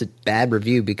giving this a bad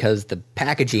review because the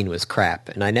packaging was crap,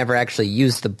 and I never actually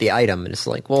used the item. And it's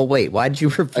like, well, wait, why did you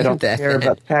review that? I don't care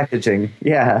about packaging.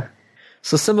 Yeah.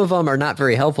 So some of them are not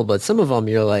very helpful, but some of them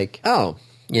you're like, oh,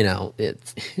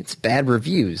 it's bad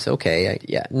reviews. Okay,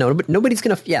 nobody's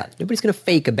gonna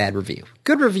fake a bad review.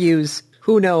 Good reviews.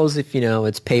 Who knows if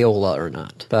it's payola or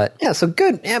not? But yeah, so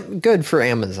good for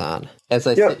Amazon. As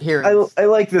I sit here, I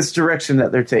like this direction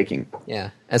that they're taking. Yeah,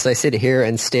 as I sit here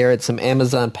and stare at some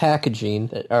Amazon packaging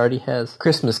that already has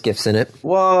Christmas gifts in it.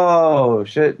 Whoa,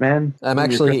 shit, man! I'm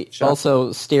actually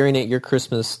also staring at your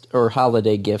Christmas or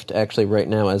holiday gift actually right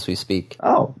now as we speak.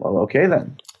 Oh, well, okay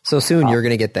then. So soon you're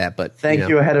going to get that, but Thank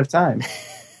you ahead of time.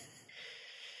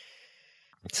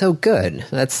 So good.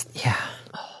 That's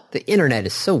The internet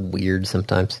is so weird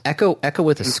sometimes. Echo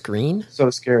with a screen?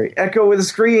 So scary. Echo with a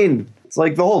screen. It's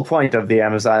like the whole point of the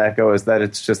Amazon Echo is that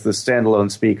it's just the standalone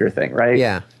speaker thing, right?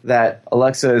 Yeah. That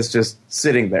Alexa is just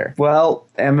sitting there. Well,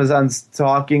 Amazon's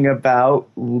talking about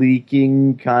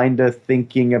leaking, kind of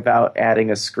thinking about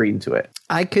adding a screen to it.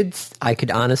 I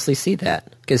could honestly see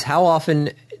that. Because how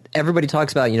often... Everybody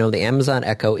talks about, the Amazon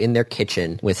Echo in their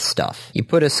kitchen with stuff. You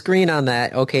put a screen on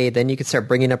that, okay, then you could start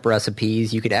bringing up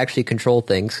recipes. You could actually control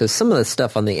things, because some of the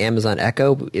stuff on the Amazon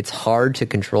Echo, it's hard to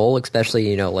control,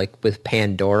 especially, like with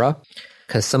Pandora,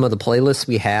 because some of the playlists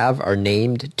we have are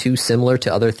named too similar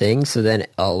to other things, so then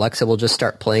Alexa will just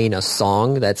start playing a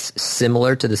song that's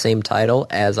similar to the same title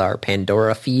as our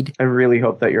Pandora feed. I really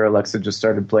hope that your Alexa just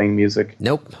started playing music.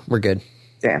 Nope, we're good.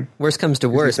 Damn. Worst comes to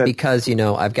worst, because,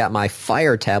 I've got my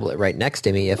Fire tablet right next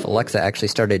to me. If Alexa actually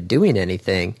started doing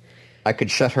anything, I could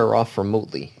shut her off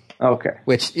remotely. Okay.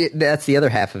 That's the other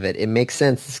half of it. It makes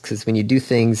sense, because when you do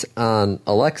things on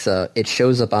Alexa, it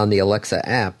shows up on the Alexa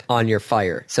app on your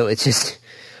Fire. So it's just,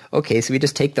 okay, so we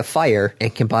just take the Fire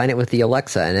and combine it with the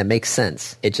Alexa, and it makes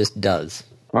sense. It just does.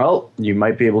 Well, you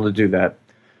might be able to do that.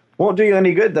 Won't do you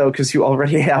any good, though, because you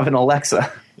already have an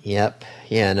Alexa. Yep.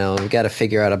 Yeah, no, we've got to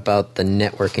figure out about the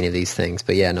networking of these things.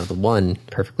 But yeah, no, the one,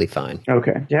 perfectly fine.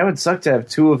 Okay. Yeah, it would suck to have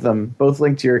two of them both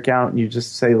linked to your account, and you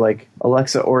just say, like,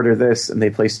 Alexa, order this, and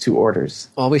they place two orders.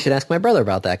 Well, we should ask my brother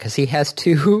about that, because he has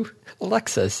two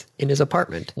Alexas in his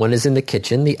apartment. One is in the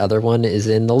kitchen, the other one is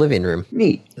in the living room.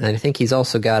 Neat. And I think he's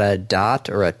also got a Dot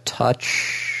or a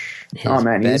Touch in his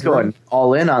He's bedroom. going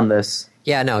all in on this.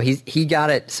 Yeah, no, he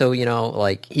got it so,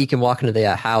 like, he can walk into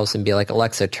the house and be like,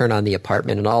 Alexa, turn on the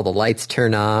apartment, and all the lights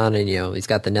turn on, and, he's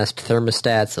got the Nest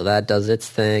thermostat, so that does its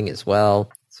thing as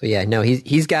well. So, yeah, no, he's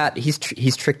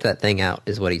tricked that thing out,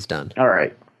 is what he's done. All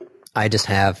right. I just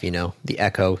have, the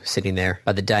Echo sitting there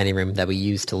by the dining room that we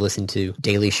use to listen to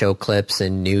Daily Show clips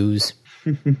and news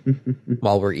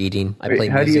while we're eating. I play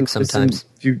music sometimes.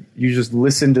 You just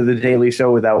listen to the Daily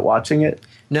Show without watching it?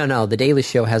 No, the Daily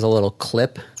Show has a little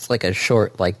clip. It's like a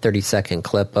short, 30-second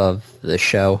clip of the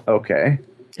show. Okay.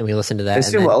 And we listen to that. I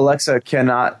assume Alexa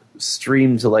cannot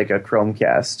stream to, like, a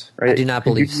Chromecast, right? I do not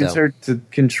believe so. Could you use her to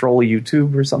control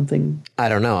YouTube or something? I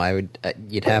don't know. I would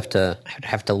have to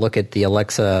look at the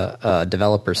Alexa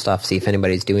developer stuff, see if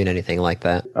anybody's doing anything like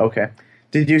that. Okay.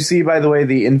 Did you see, by the way,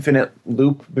 the infinite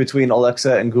loop between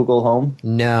Alexa and Google Home?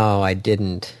 No, I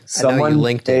didn't. I know you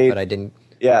linked it, but I didn't.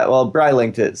 Yeah, well, Bri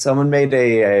linked it. Someone made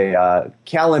a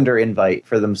calendar invite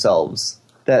for themselves.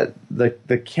 That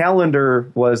the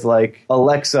calendar was like,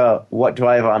 Alexa, what do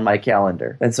I have on my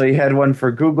calendar? And so he had one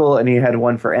for Google and he had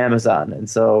one for Amazon. And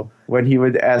so when he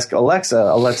would ask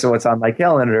Alexa, what's on my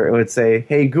calendar? It would say,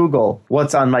 hey, Google,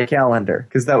 what's on my calendar?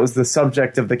 Because that was the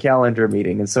subject of the calendar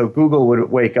meeting. And so Google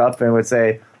would wake up and would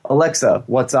say, Alexa,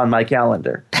 what's on my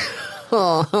calendar?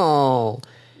 Oh.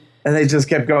 And they just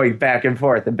kept going back and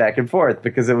forth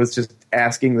because it was just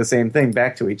asking the same thing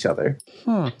back to each other.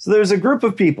 So there's a group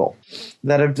of people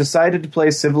that have decided to play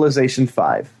Civilization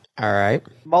 5. All right.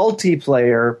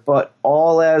 Multiplayer, but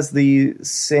all as the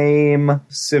same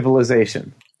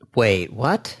civilization. Wait,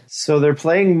 what? So they're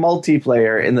playing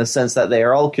multiplayer in the sense that they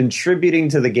are all contributing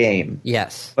to the game.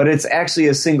 Yes. But it's actually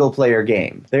a single-player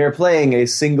game. They are playing a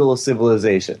single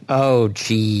civilization. Oh,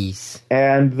 jeez.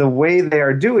 And the way they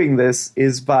are doing this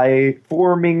is by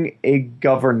forming a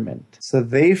government. So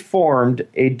they formed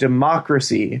a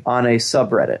democracy on a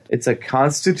subreddit. It's a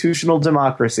constitutional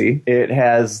democracy. It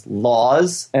has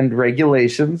laws and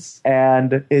regulations,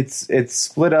 and it's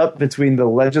split up between the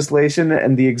legislation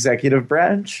and the executive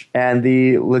branch. And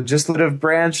the legislative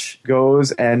branch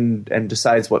goes and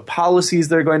decides what policies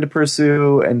they're going to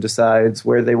pursue and decides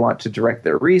where they want to direct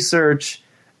their research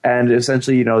and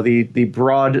essentially, the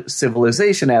broad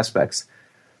civilization aspects.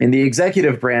 In the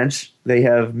executive branch, they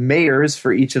have mayors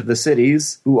for each of the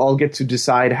cities who all get to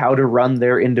decide how to run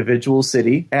their individual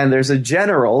city. And there's a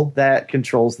general that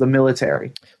controls the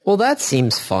military. Well, that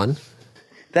seems fun.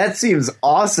 That seems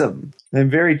awesome. I'm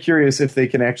very curious if they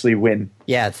can actually win.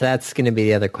 Yeah, that's going to be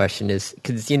the other question is,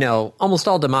 because, almost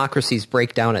all democracies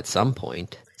break down at some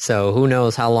point. So who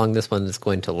knows how long this one is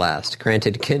going to last.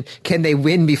 Granted, can they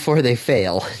win before they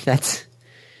fail?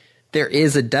 There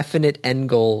is a definite end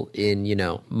goal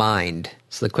in, mind.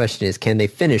 So the question is, can they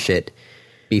finish it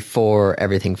before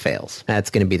everything fails? That's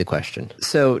going to be the question.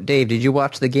 So, Dave, did you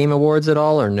watch the Game Awards at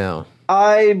all or no?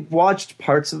 I watched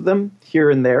parts of them here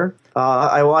and there.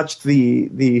 I watched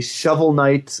the Shovel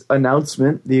Knight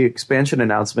announcement, the expansion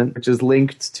announcement, which is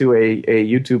linked to a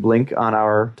YouTube link on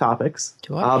our topics.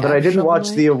 But I didn't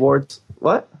watch the awards.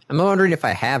 What? I'm wondering if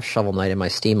I have Shovel Knight in my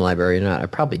Steam library or not. I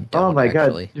probably don't. Oh my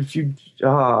actually. God! If you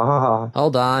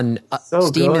hold on,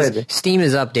 Steam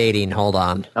is updating. Hold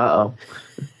on. Uh-oh.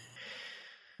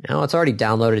 No, it's already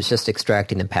downloaded. It's just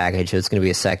extracting the package. It's going to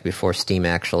be a sec before Steam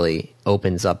actually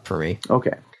opens up for me.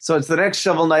 Okay. So it's the next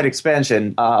Shovel Knight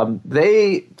expansion.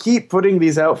 They keep putting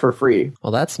these out for free.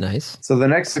 Well, that's nice. So the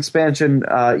next expansion,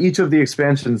 each of the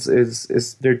expansions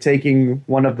is they're taking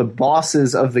one of the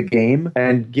bosses of the game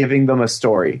and giving them a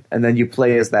story, and then you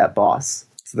play as that boss.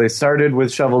 So they started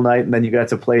with Shovel Knight, and then you got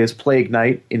to play as Plague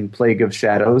Knight in Plague of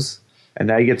Shadows, and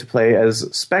now you get to play as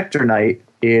Spectre Knight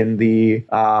in the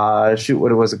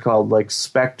what was it called? Like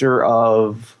Spectre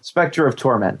of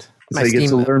Torment. So you get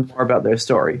to learn more about their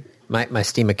story. My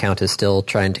Steam account is still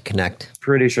trying to connect.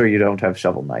 Pretty sure you don't have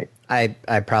Shovel Knight. I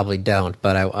probably don't,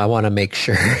 but I want to make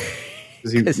sure.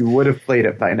 Because you would have played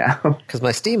it by now. Because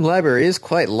my Steam library is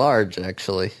quite large,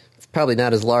 actually. It's probably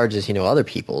not as large as, other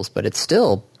people's, but it's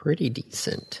still pretty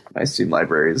decent. My Steam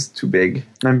library is too big.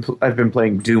 I've been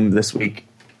playing Doom this week.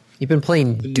 You've been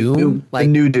playing Doom? The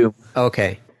new Doom.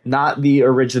 Okay. not the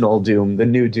original Doom, the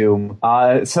new Doom.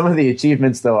 Some of the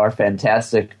achievements, though, are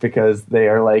fantastic because they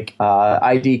are like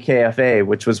IDKFA,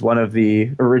 which was one of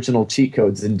the original cheat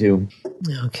codes in Doom.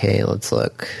 Okay, let's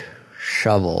look.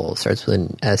 Shovel starts with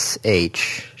an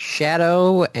SH.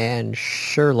 Shadow and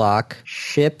Sherlock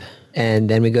ship, and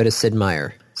then we go to Sid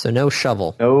Meier. So no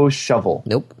Shovel. No Shovel.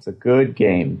 Nope. It's a good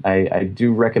game. I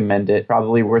do recommend it.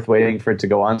 Probably worth waiting for it to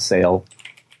go on sale.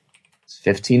 It's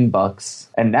 $15.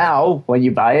 And now, when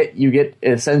you buy it, you get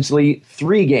essentially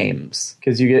 3 games.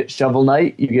 Because you get Shovel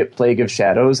Knight, you get Plague of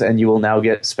Shadows, and you will now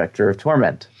get Spectre of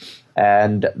Torment.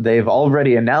 And they've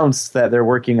already announced that they're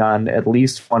working on at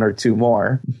least 1 or 2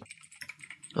 more.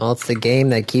 Well, it's the game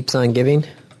that keeps on giving.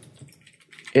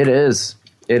 It is.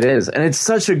 It is. And it's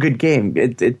such a good game.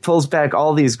 It pulls back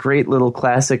all these great little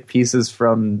classic pieces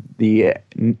from the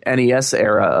NES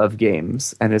era of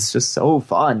games. And it's just so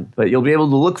fun. But you'll be able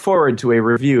to look forward to a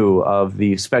review of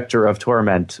the Spectre of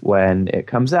Torment when it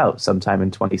comes out sometime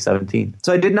in 2017.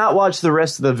 So I did not watch the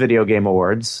rest of the Video Game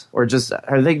Awards. Or just,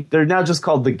 they're now just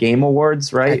called the Game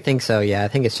Awards, right? I think so, yeah. I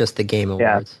think it's just the Game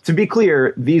Awards. Yeah. To be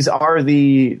clear, these are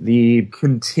the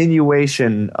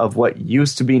continuation of what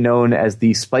used to be known as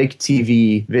the Spike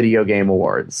TV Video Game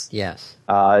Awards. Yes.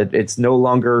 It's no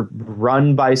longer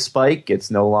run by Spike. It's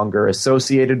no longer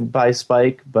associated by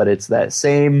Spike, but it's that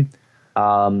same.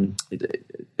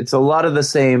 It's a lot of the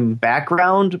same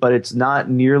background, but it's not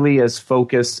nearly as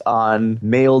focused on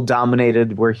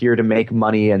male-dominated. We're here to make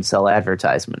money and sell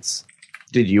advertisements.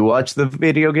 Did you watch the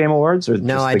Video Game Awards? Or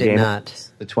no, just I did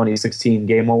not. The 2016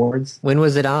 Game Awards. When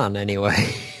was it on,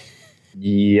 anyway?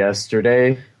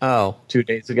 Yesterday. Oh. 2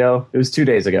 days ago. It was 2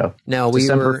 days ago. No,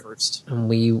 December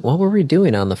 1st. What were we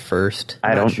doing on the 1st?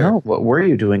 I don't know. What were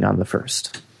you doing on the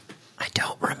 1st? I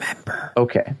don't remember.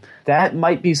 Okay. That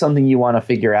might be something you want to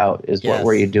figure out is what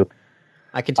were you doing.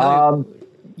 I can tell you.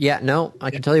 Yeah, no,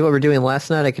 I can tell you what we're doing last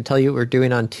night. I can tell you what we're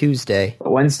doing on Tuesday.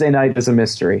 Wednesday night is a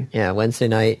mystery. Yeah, Wednesday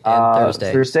night and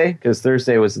Thursday. Thursday? Because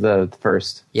Thursday was the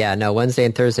first. Yeah, no, Wednesday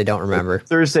and Thursday, don't remember.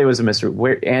 Thursday was a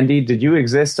mystery. Andy, did you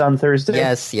exist on Thursday?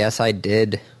 Yes, I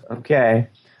did. Okay.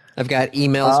 I've got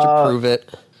emails to prove it.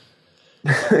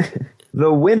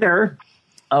 The winner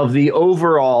of the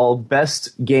overall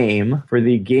best game for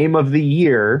the game of the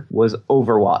year was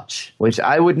Overwatch, which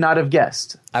I would not have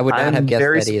guessed. I would not have guessed that either. I'm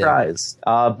very surprised.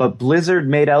 But Blizzard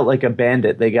made out like a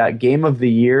bandit. They got Game of the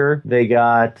Year. They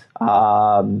got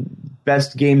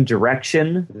Best Game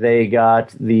Direction. They got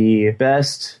the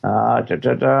best... where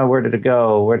did it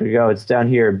go? Where did it go? It's down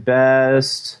here.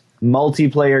 Best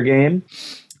Multiplayer Game.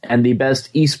 And the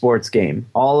best esports game.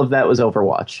 All of that was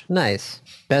Overwatch. Nice.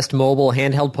 Best mobile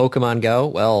handheld Pokemon Go.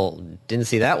 Well, didn't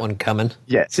see that one coming.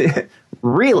 Yes.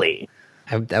 Really?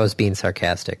 I was being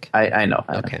sarcastic. I know.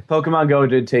 Okay. Pokemon Go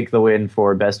did take the win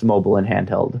for best mobile and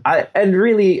handheld.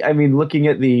 Looking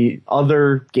at the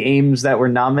other games that were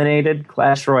nominated,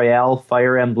 Clash Royale,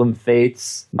 Fire Emblem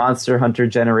Fates, Monster Hunter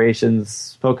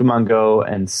Generations, Pokemon Go,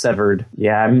 and Severed.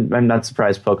 Yeah, I'm not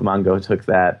surprised Pokemon Go took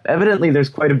that. Evidently, there's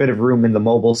quite a bit of room in the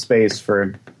mobile space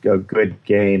for a good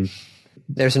game.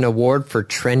 There's an award for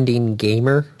trending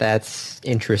gamer. That's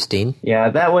interesting. Yeah,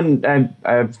 that one,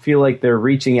 I feel like they're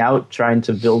reaching out, trying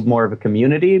to build more of a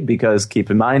community, because keep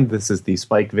in mind, this is the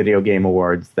Spike Video Game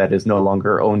Awards that is no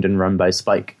longer owned and run by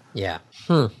Spike. Yeah.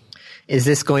 Is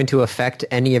this going to affect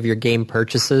any of your game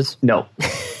purchases? No.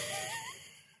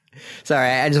 Sorry,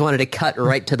 I just wanted to cut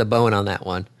right to the bone on that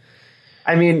one.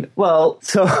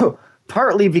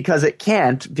 Partly because it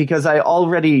can't, because I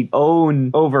already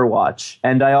own Overwatch,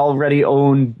 and I already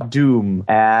own Doom,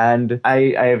 and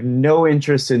I have no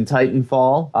interest in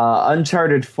Titanfall.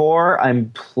 Uncharted 4, I'm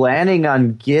planning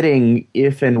on getting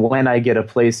if and when I get a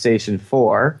PlayStation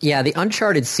 4. Yeah, the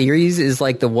Uncharted series is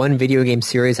like the one video game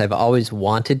series I've always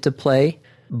wanted to play,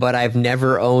 but I've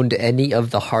never owned any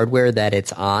of the hardware that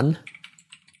it's on.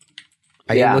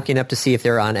 Are you looking up to see if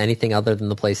they're on anything other than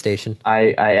the PlayStation?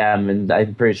 I am, and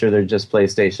I'm pretty sure they're just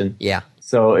PlayStation. Yeah.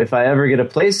 So if I ever get a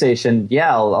PlayStation,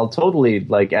 I'll totally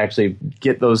actually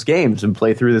get those games and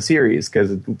play through the series,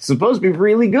 because it's supposed to be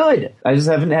really good. I just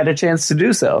haven't had a chance to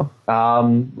do so.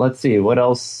 Let's see, what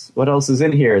else is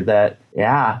in here that,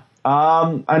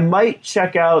 I might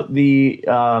check out the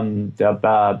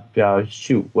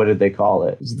what did they call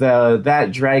it? That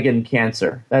Dragon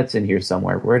Cancer. That's in here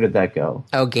somewhere. Where did that go?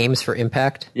 Oh, Games for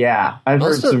Impact? Yeah, I've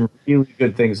heard some really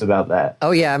good things about that.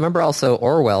 Oh yeah, I remember also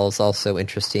Orwell is also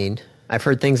interesting. I've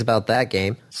heard things about that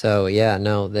game. So yeah,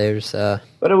 no, there's But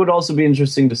it would also be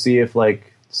interesting to see if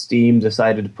Steam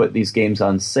decided to put these games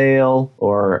on sale,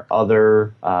 or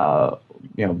other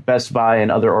Best Buy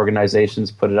and other organizations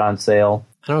put it on sale.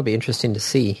 That'll be interesting to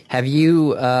see. Have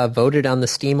you voted on the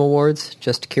Steam Awards?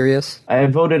 Just curious. I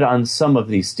have voted on some of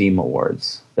these Steam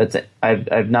Awards. That's it.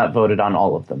 I've not voted on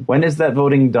all of them. When is that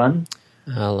voting done?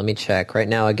 Let me check. Right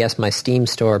now, I guess my Steam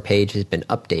store page has been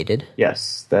updated.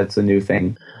 Yes, that's a new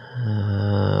thing.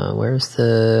 Where's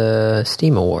the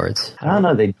Steam Awards? I don't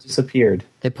know. They disappeared.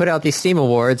 They put out these Steam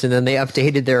Awards, and then they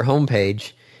updated their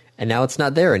homepage, and now it's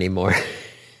not there anymore.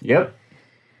 Yep.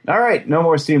 All right, no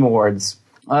more Steam Awards.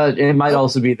 It might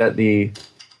also be that the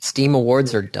Steam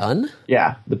Awards are done?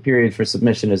 Yeah, the period for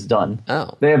submission is done.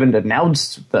 Oh. They haven't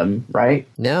announced them, right?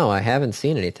 No, I haven't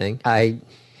seen anything.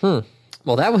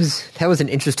 Well, that was an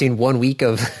interesting 1 week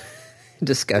of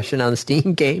discussion on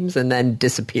Steam games and then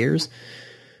disappears.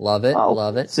 Love it,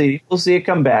 love it. We'll see it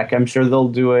come back. I'm sure they'll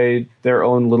do their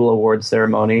own little award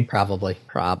ceremony. Probably.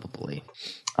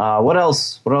 What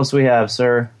else? What else do we have,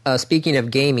 sir? Speaking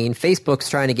of gaming, Facebook's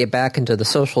trying to get back into the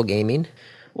social gaming.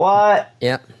 What?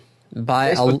 Yep.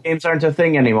 Facebook games aren't a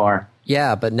thing anymore.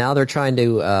 Yeah, but now they're trying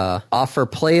to offer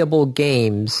playable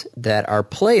games that are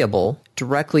playable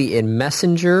directly in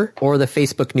Messenger or the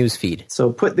Facebook newsfeed.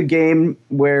 So put the game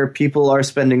where people are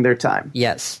spending their time.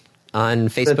 Yes, on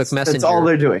Facebook Messenger. That's all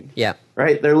they're doing. Yeah.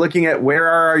 Right? They're looking at where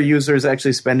are our users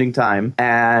actually spending time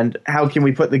and how can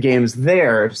we put the games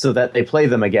there so that they play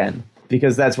them again,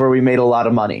 because that's where we made a lot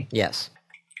of money. Yes.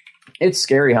 It's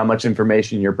scary how much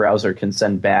information your browser can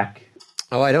send back.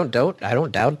 Oh, I don't doubt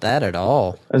that at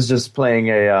all. I was just playing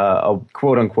a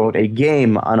quote unquote a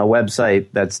game on a website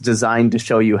that's designed to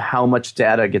show you how much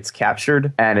data gets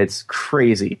captured, and it's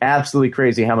crazy, absolutely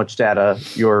crazy how much data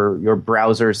your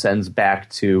browser sends back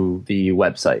to the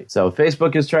website. So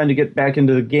Facebook is trying to get back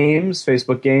into the games,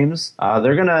 Facebook games.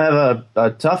 They're going to have a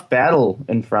tough battle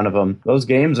in front of them. Those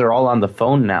games are all on the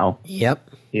phone now. Yep.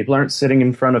 People aren't sitting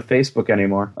in front of Facebook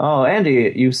anymore. Oh,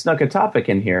 Andy, you snuck a topic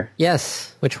in here.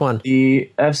 Yes. Which one? The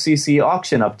FCC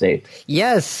auction update.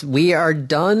 Yes, we are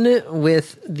done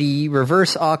with the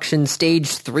reverse auction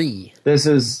stage 3.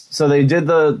 So they did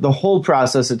the whole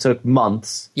process. It took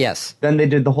months. Yes. Then they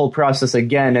did the whole process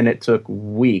again, and it took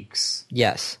weeks.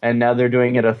 Yes. And now they're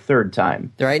doing it a third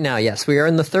time. Right now, yes. We are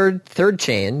in the third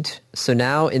chain. So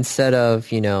now instead of,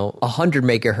 100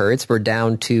 megahertz, we're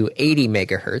down to 80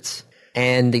 megahertz.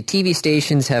 And the TV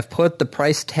stations have put the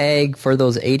price tag for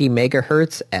those 80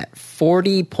 megahertz at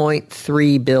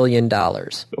 $40.3 billion.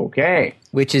 Okay.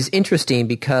 Which is interesting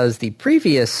because the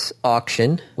previous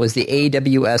auction was the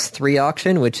AWS-3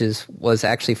 auction, which was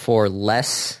actually for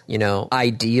less,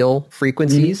 ideal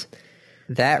frequencies. Mm-hmm.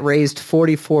 That raised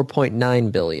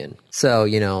 $44.9 billion. So,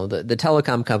 the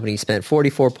telecom company spent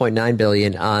 $44.9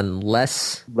 billion on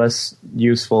less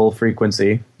useful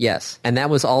frequency. Yes, and that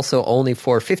was also only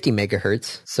for 50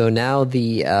 megahertz. So now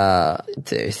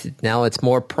now it's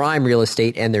more prime real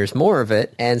estate, and there's more of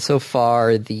it. And so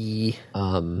far, the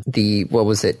what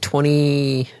was it,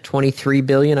 23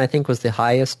 billion, I think, was the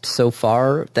highest so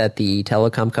far that the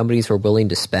telecom companies were willing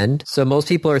to spend. So most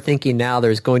people are thinking now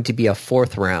there's going to be a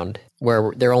fourth round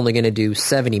where they're only going to do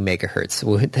 70 megahertz.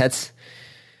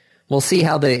 We'll see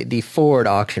how the forward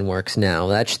auction works now.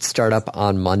 That should start up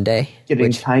on Monday.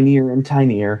 Getting tinier and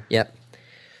tinier. Yep.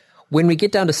 When we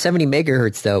get down to 70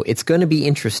 megahertz, though, it's going to be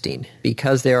interesting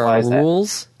because there are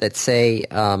rules that say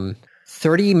 30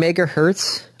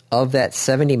 megahertz of that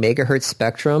 70 megahertz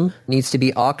spectrum needs to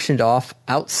be auctioned off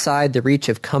outside the reach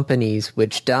of companies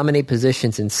which dominate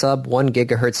positions in sub-1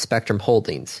 gigahertz spectrum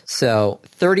holdings. So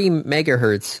 30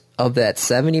 megahertz of that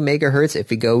 70 megahertz, if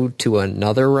we go to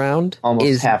another round,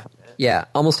 almost half of it. Yeah,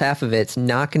 almost half of it's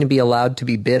not going to be allowed to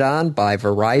be bid on by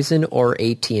Verizon or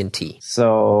AT&T.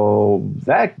 So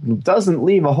that doesn't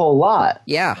leave a whole lot.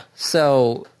 Yeah,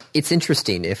 so it's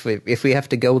interesting if we have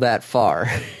to go that far.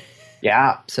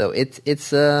 Yeah. So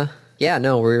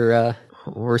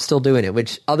we're still doing it,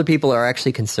 which other people are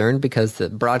actually concerned because the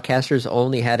broadcasters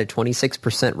only had a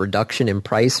 26% reduction in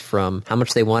price from how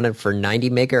much they wanted for 90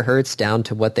 megahertz down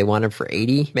to what they wanted for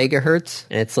 80 megahertz.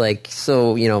 And it's like,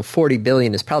 so, $40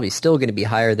 billion is probably still going to be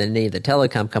higher than any of the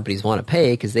telecom companies want to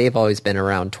pay because they've always been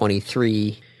around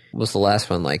 23. What was the last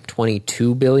one, like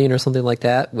 22 billion or something like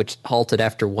that, which halted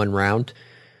after one round.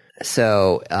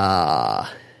 So,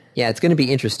 yeah, it's going to be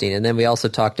interesting. And then we also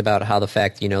talked about how the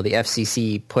fact, the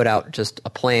FCC put out just a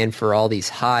plan for all these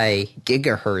high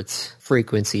gigahertz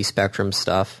frequency spectrum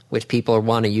stuff, which people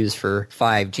want to use for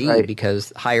 5G right.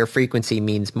 Because higher frequency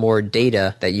means more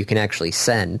data that you can actually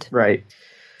send. Right.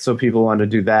 So people want to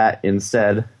do that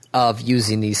instead of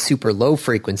using these super low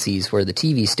frequencies where the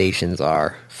TV stations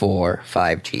are for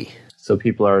 5G. So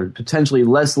people are potentially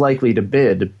less likely to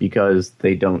bid because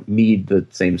they don't need the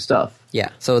same stuff. Yeah,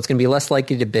 so it's going to be less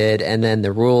likely to bid, and then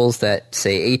the rules that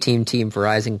say AT&T and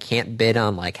Verizon can't bid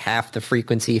on like half the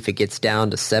frequency if it gets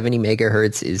down to 70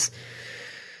 megahertz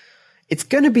it's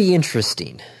going to be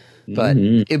interesting. But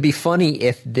it'd be funny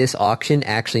if this auction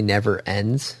actually never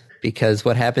ends, because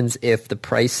what happens if the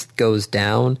price goes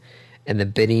down and the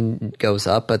bidding goes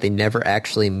up, but they never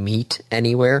actually meet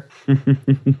anywhere?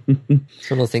 It's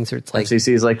one of those things where it's like...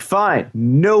 FCC is like, fine,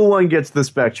 no one gets the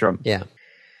spectrum. Yeah.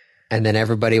 And then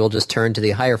everybody will just turn to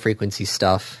the higher frequency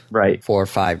stuff for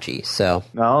 5G. So,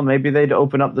 well, maybe they'd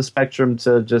open up the spectrum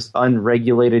to just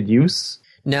unregulated use.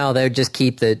 No, they would just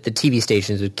keep the TV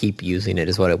stations would keep using it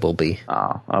is what it will be.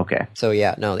 Oh, okay. So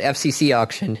yeah, no, the FCC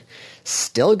auction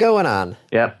still going on.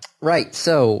 Yep. Right.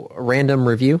 So random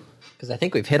review, because I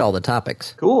think we've hit all the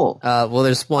topics. Cool. Well,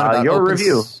 there's one about your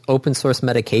review. Open source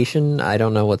medication. I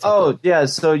don't know what's. Oh yeah,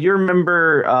 so you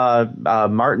remember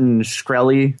Martin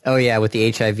Shkreli? Oh yeah, with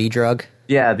the HIV drug.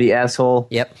 Yeah, the asshole.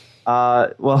 Yep.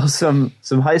 Well, some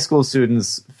high school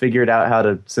students figured out how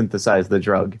to synthesize the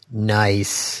drug.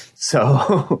 Nice.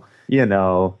 So,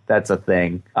 that's a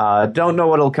thing. Don't know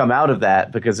what'll come out of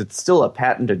that because it's still a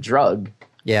patented drug.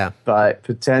 Yeah. But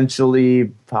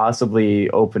possibly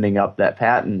opening up that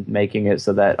patent, making it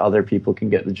so that other people can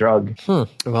get the drug.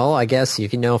 Well, I guess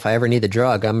if I ever need the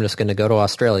drug, I'm just going to go to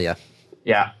Australia.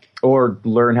 Yeah. Or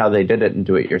learn how they did it and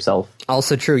do it yourself.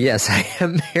 Also true, yes. I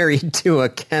am married to a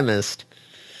chemist.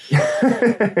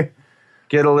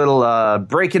 Get a little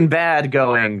Breaking Bad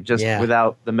going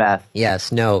without the meth.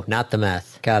 Yes, no, not the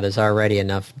meth. God, there's already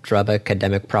enough drug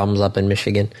academic problems up in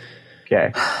Michigan.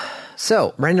 Okay.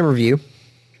 So, random review.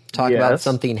 Talk about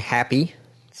something happy.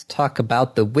 Let's talk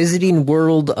about the Wizarding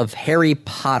World of Harry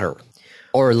Potter.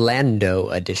 Orlando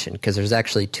edition, because there's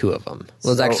actually 2 of them.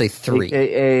 Well, there's actually 3.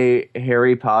 AKA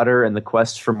Harry Potter and the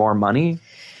Quest for More Money?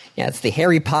 Yeah, it's the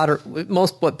Harry Potter,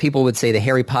 what people would say the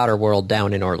Harry Potter world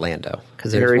down in Orlando.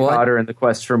 Harry Potter and the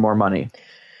Quest for More Money.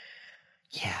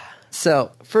 Yeah.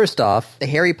 So, first off, the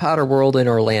Harry Potter world in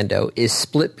Orlando is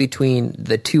split between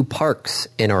the 2 parks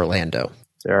in Orlando.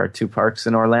 There are 2 parks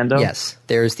in Orlando? Yes.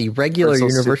 There's the regular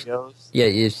Universal... Yeah,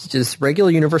 it's just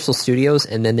regular Universal Studios,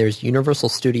 and then there's Universal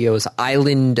Studios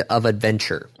Island of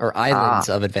Adventure, or Islands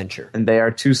of Adventure. And they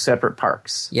are 2 separate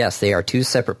parks. Yes, they are 2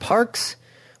 separate parks,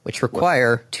 which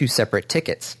require 2 separate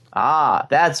tickets.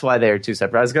 That's why they're 2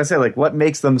 separate. I was going to say, what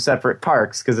makes them separate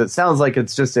parks? Because it sounds like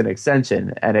it's just an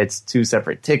extension, and it's 2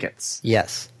 separate tickets.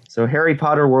 Yes. So Harry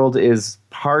Potter World is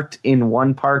part in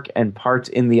one park and part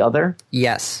in the other?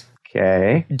 Yes.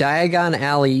 Okay. Diagon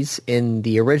Alleys in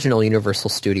the original Universal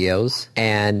Studios,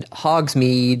 and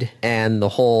Hogsmeade and the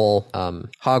whole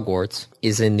Hogwarts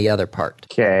is in the other part.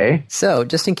 Okay. So,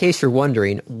 just in case you're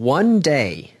wondering, a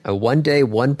one-day,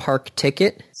 one-park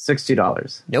ticket...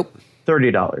 $60. Nope.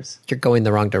 $30. You're going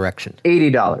the wrong direction.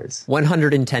 $80.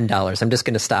 $110. I'm just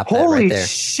going to stop that right there. Holy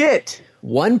shit!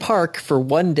 1 park for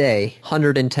 1 day,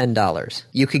 $110.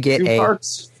 You could get 2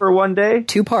 parks for 1 day?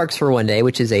 2 parks for 1 day,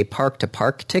 which is a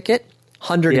park-to-park ticket,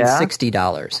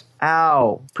 $160.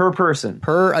 Ow. Per person?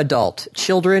 Per adult.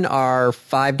 Children are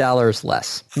 $5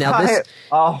 less. Now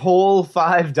a whole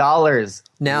 $5.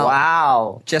 Now,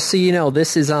 wow. Just so you know,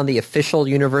 this is on the official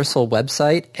Universal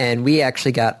website, and we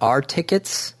actually got our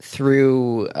tickets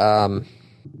through...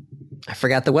 I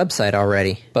forgot the website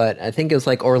already, but I think it was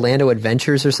like Orlando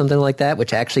Adventures or something like that,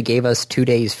 which actually gave us 2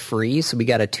 days free. So we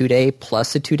got a 2-day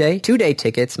plus a 2-day. 2-day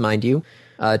tickets, mind you.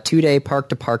 2-day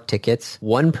park-to-park tickets.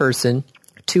 1 person,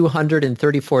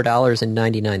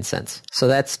 $234.99. So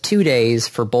that's 2 days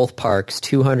for both parks,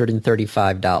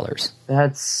 $235.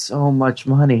 That's so much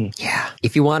money. Yeah.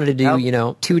 If you wanted to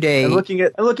do, 2 day... I'm looking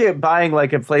at buying a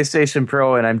PlayStation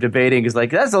Pro, and I'm debating,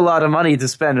 that's a lot of money to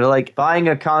spend. Buying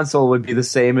a console would be the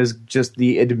same as just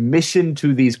the admission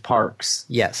to these parks.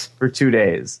 Yes. For 2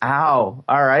 days. Ow.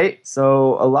 All right.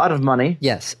 So a lot of money.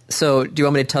 Yes. So do you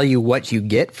want me to tell you what you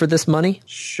get for this money?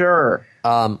 Sure.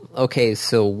 Okay,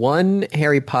 so one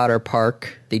Harry Potter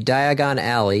park, the Diagon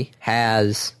Alley,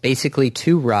 has basically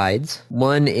 2 rides.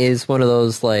 One is one of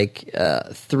those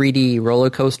 3D roller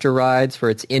coaster rides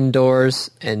where it's indoors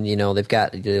and they've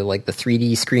got the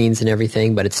 3D screens and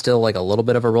everything, but it's still a little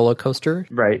bit of a roller coaster.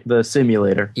 Right, the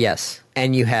simulator. Yes,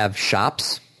 and you have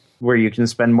shops where you can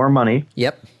spend more money.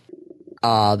 Yep.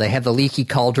 They have the Leaky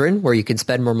Cauldron, where you can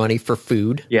spend more money for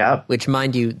food. Yeah. Which,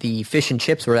 mind you, the fish and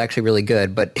chips were actually really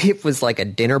good, but it was like a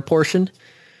dinner portion.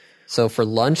 So for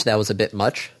lunch, that was a bit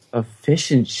much. Of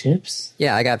fish and chips?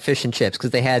 Yeah, I got fish and chips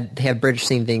because they have British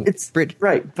themed thing.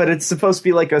 Right, but it's supposed to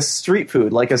be like a street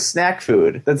food, like a snack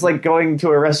food. That's like going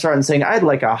to a restaurant and saying, I'd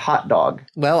like a hot dog.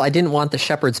 Well, I didn't want the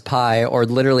shepherd's pie or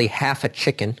literally half a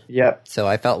chicken. Yep. So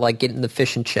I felt like getting the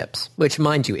fish and chips, which,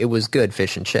 mind you, it was good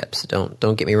fish and chips.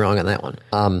 Don't get me wrong on that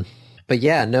one. But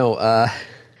yeah, no.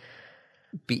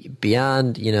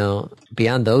 Beyond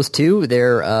those two,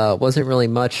 there wasn't really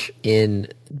much in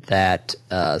that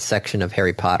section of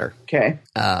Harry Potter. Okay.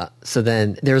 So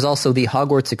then there's also the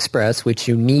Hogwarts Express, which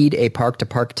you need a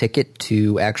park-to-park ticket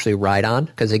to actually ride on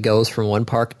because it goes from one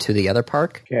park to the other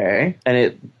park. Okay.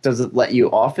 And does it let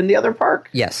you off in the other park?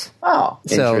 Yes. Oh,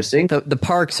 interesting. So the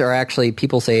parks are actually,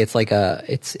 people say it's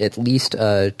at least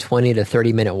a 20 to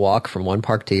 30 minute walk from one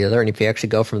park to the other. And if you actually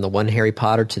go from the one Harry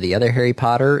Potter to the other Harry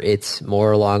Potter, it's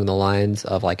more along the lines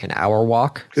of like an hour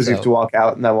walk. Because you have to walk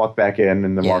out and then walk back in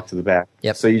and then walk to the back.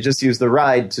 Yep. So you just use the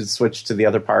ride to switch to the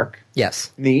other park.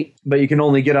 Yes. Neat. But you can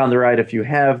only get on the ride if you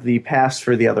have the pass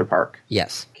for the other park.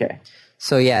 Yes. Okay.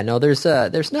 So yeah, no, there's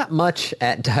not much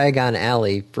at Diagon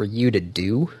Alley for you to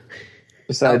do.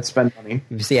 Besides spend money.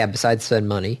 Yeah, besides spend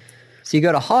money. So you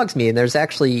go to Hogsmeade, and there's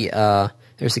actually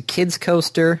there's a kids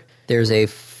coaster. There's a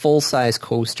full-size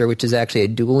coaster, which is actually a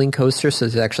dueling coaster, so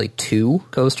there's actually two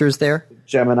coasters there.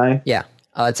 Gemini? Yeah.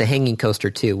 It's a hanging coaster,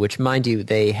 too, which, mind you,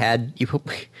 they had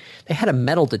a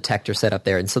metal detector set up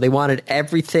there, and so they wanted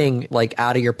everything, like,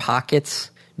 out of your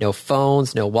pockets. No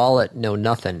phones, no wallet, no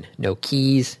nothing. No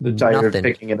keys, nothing.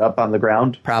 Picking it up on the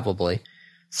ground? Probably.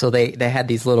 So they had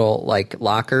these little, like,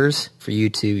 lockers for you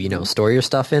to, store your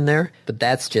stuff in there. But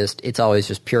it's always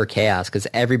just pure chaos because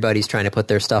everybody's trying to put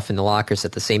their stuff in the lockers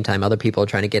at the same time other people are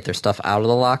trying to get their stuff out of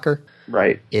the locker.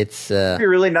 Right. It'd be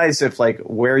really nice if, like,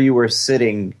 where you were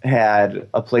sitting had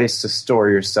a place to store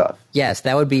your stuff. Yes,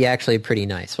 that would be actually pretty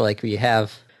nice. So, like, you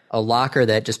have a locker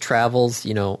that just travels,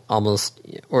 almost,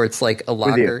 or it's like a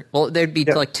locker. Well, there'd be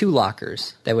like two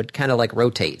lockers that would kind of like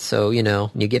rotate. So, you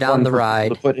get on the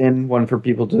ride. One for people to put in, one for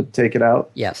people to take it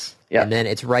out. Yes. Yeah. And then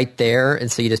it's right there. And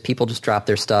so people just drop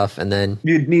their stuff and then.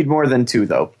 You'd need more than two,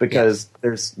 though, because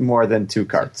there's more than two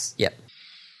carts. Yep.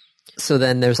 So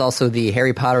then there's also the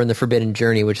Harry Potter and the Forbidden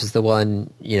Journey, which is the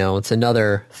one, it's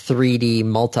another 3D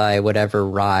multi-whatever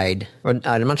ride. Or,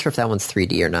 I'm not sure if that one's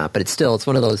 3D or not, but it's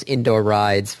one of those indoor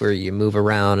rides where you move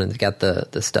around and it's got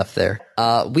the stuff there.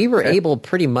 We were able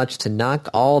pretty much to knock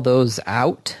all those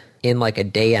out in like a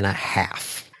day and a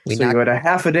half. You had a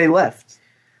half a day left.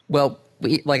 Well,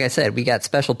 like I said, we got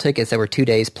special tickets that were 2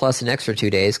 days plus an extra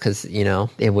 2 days because,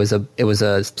 it was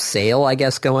a sale, I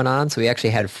guess, going on. So we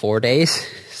actually had 4 days.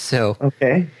 So,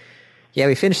 okay. Yeah,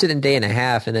 we finished it in a day and a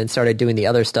half and then started doing the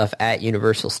other stuff at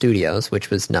Universal Studios, which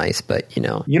was nice, but,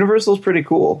 Universal's pretty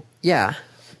cool. Yeah,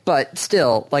 but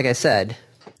still, like I said,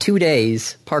 2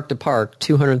 days, park to park,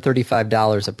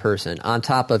 $235 a person, on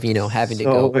top of, having to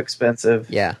go. So expensive.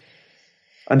 Yeah.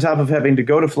 On top of having to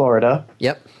go to Florida.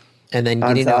 Yep. And then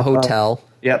getting a hotel.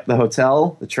 The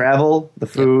hotel, the travel, the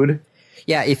food. Yep.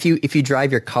 Yeah, if you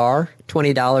drive your car,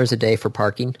 $20 a day for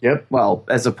parking. Yep. Well,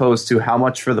 as opposed to how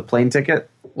much for the plane ticket?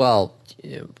 Well,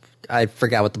 I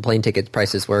forgot what the plane ticket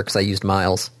prices were because I used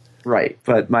miles. Right.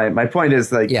 But my point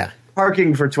is,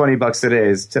 parking for $20 a day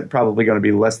is probably going to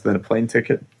be less than a plane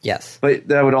ticket. Yes. But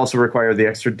that would also require the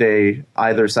extra day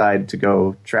either side to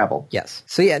go travel. Yes.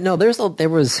 So yeah, no, there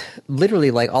was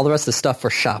literally like all the rest of the stuff for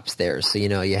shops there. So,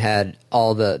 you had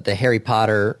all the Harry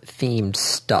Potter themed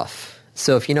stuff.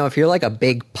 So if you're like a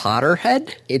big Potter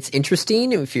head, it's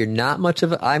interesting. If you're not much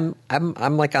of I'm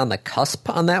like on the cusp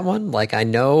on that one. Like I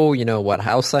know, what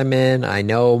house I'm in. I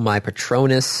know my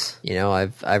Patronus.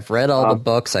 I've read all the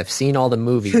books. I've seen all the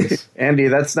movies. Andy,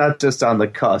 that's not just on the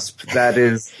cusp. That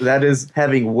is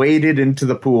having waded into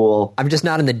the pool. I'm just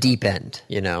not in the deep end,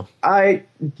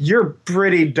 You're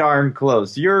pretty darn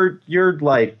close. You're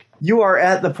like you are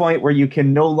at the point where you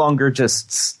can no longer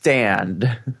just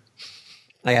stand.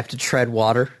 I have to tread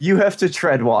water. You have to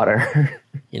tread water.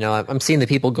 I'm seeing the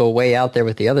people go way out there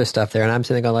with the other stuff there, and I'm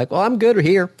sitting there going like, well, I'm good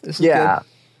here. This is good.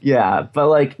 Yeah, but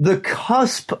like the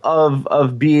cusp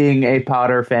of being a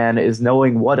Potter fan is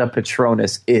knowing what a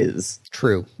Patronus is.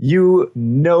 True. You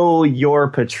know your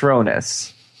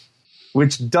Patronus,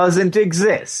 which doesn't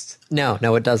exist. No,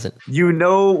 it doesn't. You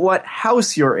know what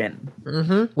house you're in.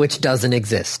 Mm-hmm. Which doesn't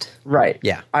exist. Right.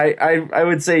 Yeah. I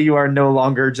would say you are no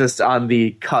longer just on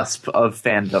the cusp of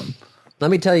fandom.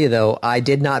 Let me tell you, though, I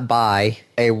did not buy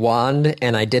a wand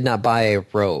and I did not buy a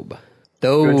robe.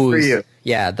 Those, good for you.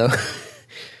 Yeah.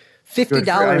 $50.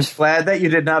 I'm glad that you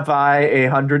did not buy a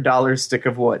 $100 stick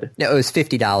of wood. No, it was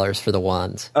 $50 for the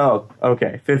wands. Oh,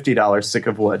 okay. $50 stick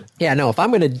of wood. Yeah, no, if I'm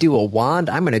going to do a wand,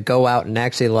 I'm going to go out and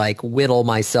actually, like, whittle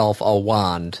myself a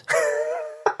wand.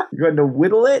 You're going to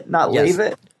whittle it, not Yes.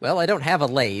 lathe it? Well, I don't have a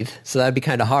lathe, so that'd be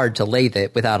kind of hard to lathe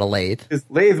it without a lathe. Because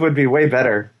lathe would be way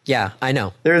better. Yeah, I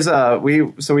know. There's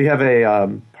we have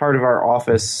a part of our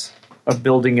office, a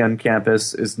building on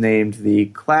campus is named the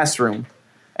classroom,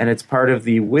 and it's part of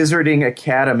the Wizarding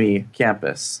Academy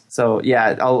campus. So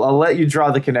yeah, I'll let you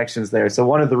draw the connections there. So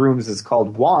one of the rooms is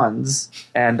called Wands,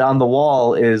 and on the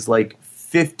wall is like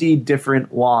 50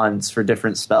 different wands for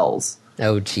different spells.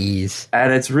 Oh, geez.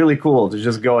 And it's really cool to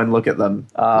just go and look at them.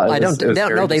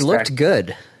 No, they looked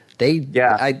good.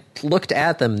 Yeah. I looked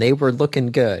at them. They were looking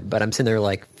good, but I'm sitting there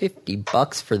like,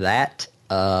 $50 for that?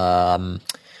 I'm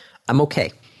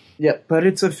okay. Yeah, but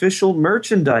it's official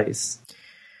merchandise.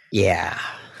 Yeah.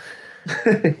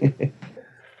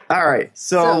 All right.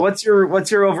 So what's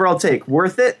your overall take?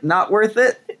 Worth it? Not worth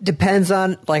it? Depends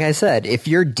on, like I said, if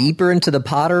you're deeper into the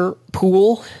Potter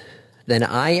pool than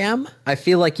I am, I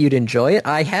feel like you'd enjoy it.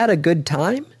 I had a good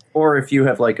time. Or if you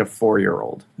have like a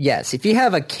 4-year-old. Yes, if you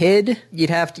have a kid, you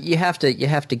have to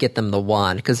get them the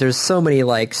wand, because there's so many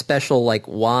like special like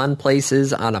wand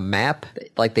places on a map.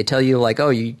 Like they tell you like, oh,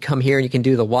 you come here and you can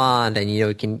do the wand, and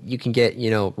you can get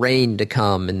rain to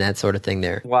come and that sort of thing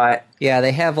there. What? Yeah,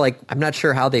 they have like, I'm not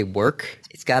sure how they work.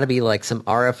 It's got to be like some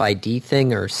RFID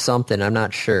thing or something. I'm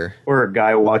not sure. Or a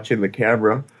guy watching the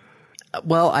camera.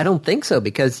 Well, I don't think so,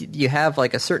 because you have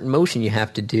like a certain motion you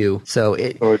have to do.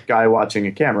 Or a guy watching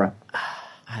a camera.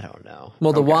 I don't know.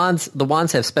 Well, the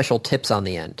wands have special tips on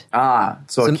the end.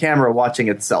 So a camera watching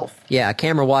itself. Yeah, a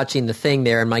camera watching the thing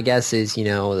there, and my guess is,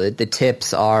 the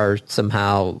tips are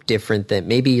somehow different than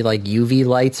maybe like UV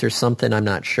lights or something. I'm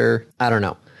not sure. I don't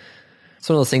know. It's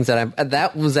one of those things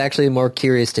that was actually more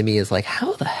curious to me, is like,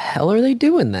 how the hell are they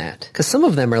doing that? Because some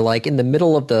of them are like in the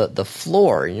middle of the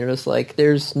floor, and you're just like,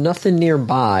 there's nothing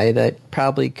nearby that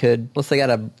probably could, unless they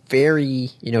got a very,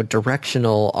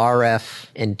 directional RF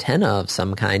antenna of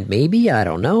some kind, maybe, I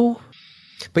don't know.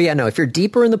 But yeah, no, if you're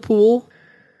deeper in the pool,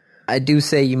 I do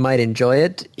say you might enjoy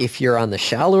it. If you're on the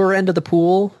shallower end of the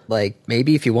pool, like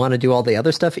maybe if you want to do all the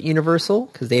other stuff at Universal,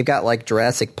 because they've got like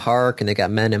Jurassic Park, and they've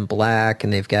got Men in Black,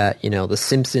 and they've got, the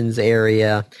Simpsons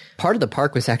area. Part of the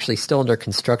park was actually still under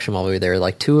construction while we were there.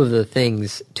 Like two of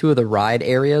the ride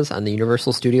areas on the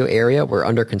Universal Studio area were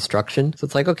under construction. So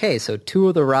it's like, okay, so two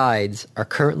of the rides are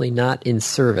currently not in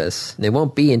service. And they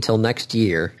won't be until next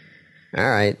year. All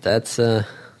right, it's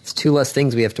two less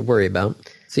things we have to worry about.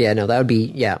 So yeah, no, that would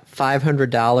be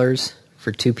 $500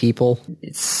 for two people.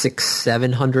 It's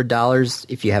 $600-700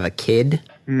 if you have a kid.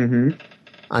 Mm-hmm.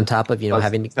 On top of plus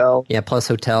having hotel. Plus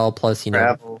hotel, plus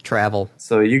travel.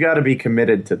 So you got to be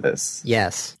committed to this.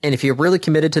 Yes, and if you're really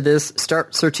committed to this,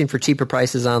 start searching for cheaper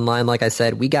prices online. Like I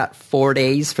said, we got 4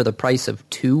 days for the price of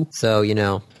 2. So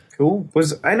Cool.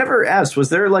 I never asked, was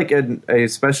there like a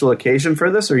special occasion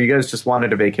for this, or you guys just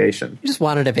wanted a vacation? We just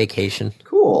wanted a vacation.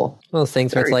 Cool. One of those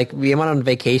things where it's like, we went on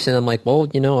vacation, and I'm like, well,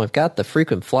 I've got the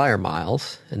frequent flyer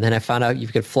miles. And then I found out you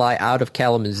could fly out of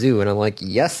Kalamazoo, and I'm like,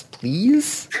 yes,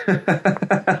 please.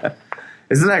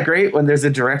 Isn't that great when there's a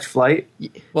direct flight?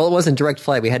 Well, it wasn't direct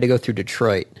flight. We had to go through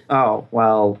Detroit. Oh,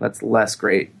 well, that's less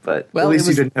great, but at least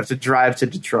you didn't have to drive to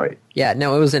Detroit. Yeah,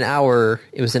 no, it was an hour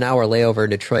layover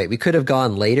in Detroit. We could have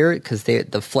gone later because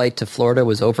the flight to Florida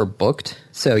was overbooked.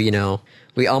 So,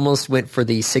 we almost went for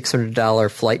the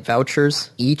 $600 flight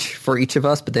vouchers for each of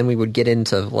us, but then we would get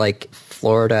into like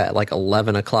Florida at like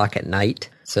 11 o'clock at night.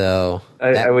 So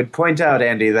I would point out,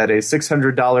 Andy, that a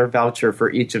 $600 voucher for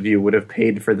each of you would have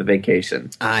paid for the vacation.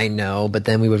 I know, but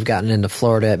then we would have gotten into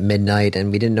Florida at midnight,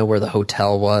 and we didn't know where the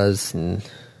hotel was. And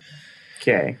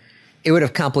okay. It would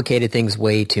have complicated things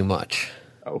way too much.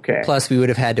 Okay. Plus, we would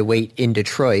have had to wait in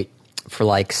Detroit for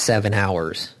like 7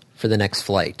 hours for the next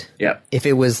flight. Yep. If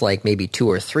it was like maybe 2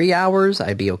 or 3 hours,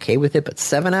 I'd be okay with it, but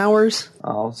 7 hours?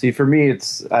 Oh, see, for me,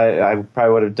 I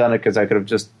probably would have done it because I could have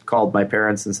just called my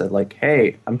parents and said, like,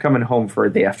 hey, I'm coming home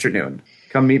for the afternoon.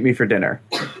 Come meet me for dinner.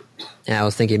 And I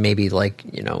was thinking maybe like,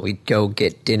 we'd go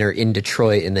get dinner in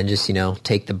Detroit and then just,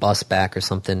 take the bus back or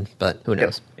something, but who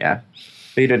knows? Yep. Yeah.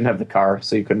 But you didn't have the car,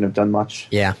 so you couldn't have done much.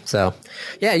 Yeah, so,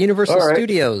 yeah, Universal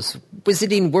Studios,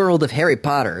 Wizarding World of Harry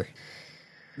Potter.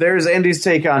 There's Andy's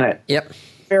take on it. Yep.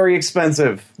 Very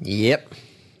expensive. Yep.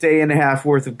 Day and a half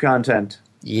worth of content.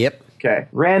 Yep. Okay.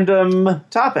 Random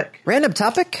topic. Random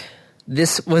topic?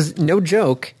 This was, no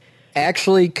joke,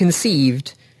 actually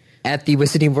conceived at the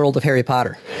Wizarding World of Harry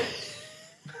Potter.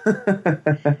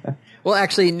 Well,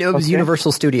 actually, no, it was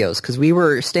Universal Studios, because we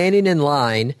were standing in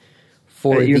line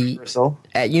for Universal.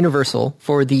 At Universal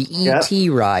for the E.T.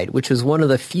 ride, which was one of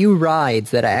the few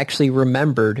rides that I actually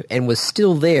remembered and was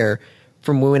still there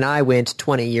from when I went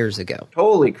 20 years ago.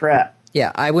 Holy crap.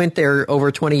 Yeah, I went there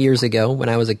over 20 years ago when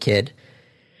I was a kid.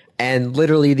 And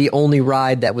literally the only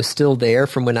ride that was still there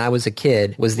from when I was a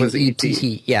kid was the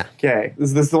E.T. Yeah. Okay.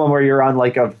 Is this the one where you're on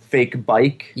like a fake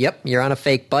bike? Yep, you're on a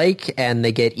fake bike, and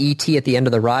they get E.T. at the end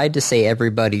of the ride to say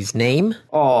everybody's name.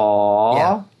 Aww.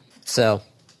 Yeah. So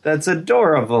that's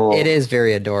adorable. it is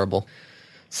very adorable.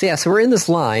 So yeah, so we're in this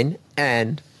line,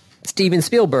 and Steven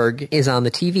Spielberg is on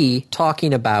the TV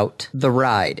talking about the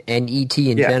ride and E.T.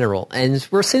 in general. And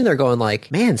we're sitting there going like,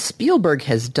 man, Spielberg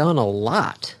has done a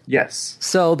lot. Yes.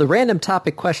 So the random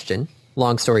topic question,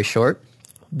 long story short,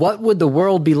 what would the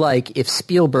world be like if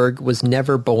Spielberg was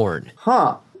never born?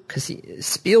 Huh. Because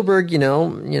Spielberg, you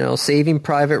know, Saving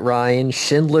Private Ryan,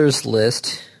 Schindler's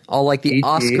List, all like the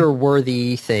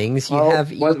Oscar-worthy things. You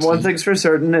have E.T. One thing's for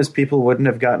certain is people wouldn't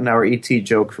have gotten our E.T.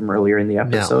 joke from earlier in the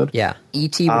episode. No, yeah.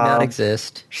 E.T. would not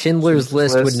exist. Schindler's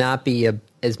List would not be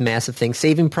as massive thing.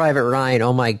 Saving Private Ryan,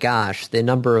 oh my gosh, the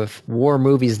number of war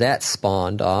movies that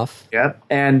spawned off. Yep,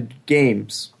 and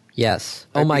games. Yes.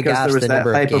 Oh my gosh, the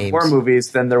number of games. There was that hype of war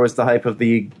movies, then there was the hype of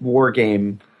the war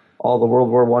game, all the World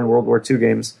War I, World War II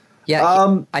games.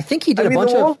 Yeah, I think he did a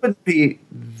bunch the of... world wouldn't be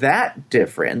that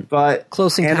different, but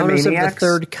Close Encounters of the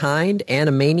Third Kind,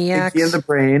 Animaniacs. E.T. and the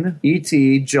Brain,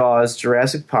 E.T., Jaws,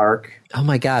 Jurassic Park. Oh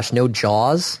my gosh, no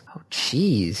Jaws? Oh,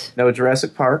 jeez. No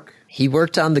Jurassic Park. He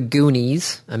worked on the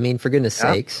Goonies. I mean, for goodness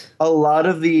sakes. A lot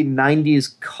of the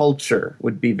 90s culture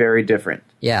would be very different.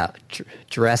 Yeah,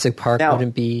 Jurassic Park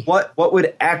wouldn't be... What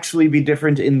would actually be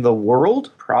different in the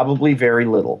world? Probably very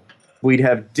little. We'd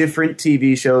have different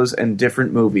TV shows and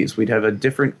different movies. We'd have a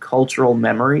different cultural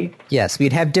memory. Yes,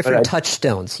 we'd have different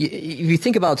touchstones. If you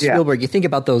think about Spielberg, you think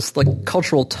about those like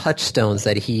cultural touchstones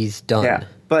that he's done. Yeah,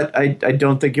 but I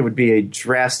don't think it would be a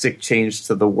drastic change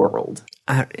to the world.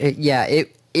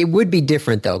 It would be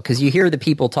different, though, because you hear the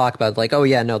people talk about, like, oh,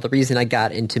 yeah, no, the reason I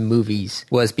got into movies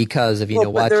was because of,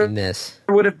 watching this.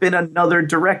 There would have been another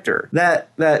director.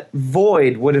 That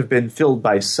void would have been filled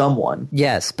by someone.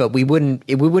 Yes, but it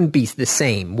wouldn't be the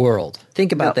same world.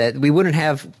 Think about that. We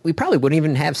probably wouldn't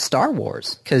even have Star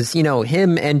Wars, because,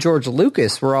 him and George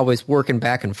Lucas were always working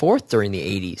back and forth during the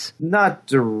 80s. Not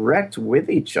direct with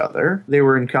each other. They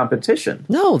were in competition.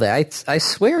 No, I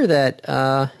swear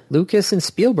that Lucas and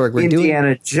Spielberg were doing...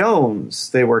 Indiana Jones,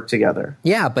 they worked together.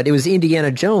 Yeah, but it was Indiana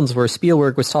Jones where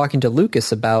Spielberg was talking to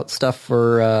Lucas about stuff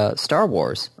for Star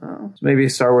Wars. Oh, so maybe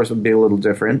Star Wars would be a little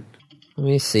different. Let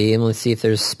me see if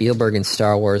there's Spielberg and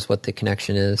Star Wars, what the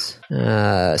connection is.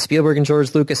 Spielberg and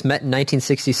George Lucas met in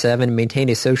 1967 and maintained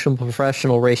a social and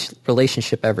professional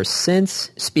relationship ever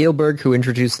since. Spielberg, who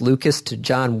introduced Lucas to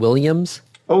John Williams.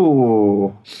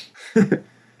 Oh.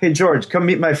 Hey, George, come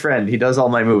meet my friend. He does all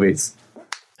my movies.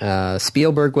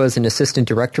 Spielberg was an assistant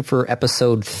director for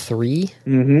episode 3.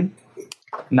 Mm-hmm.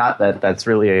 Not that that's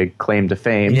really a claim to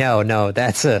fame. No,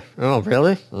 that's a... Oh,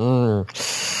 really?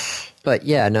 But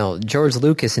yeah, no, George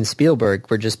Lucas and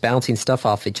Spielberg were just bouncing stuff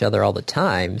off each other all the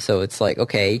time. So it's like,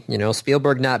 okay,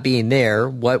 Spielberg not being there,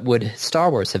 what would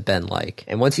Star Wars have been like?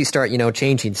 And once you start,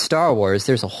 changing Star Wars,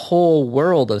 there's a whole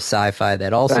world of sci-fi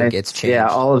that also gets changed. Yeah,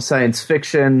 all of science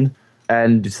fiction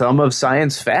and some of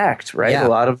science fact, right? Yeah. A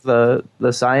lot of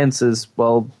the science is,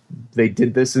 they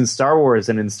did this in Star Wars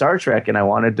and in Star Trek, and I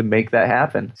wanted to make that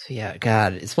happen. So yeah,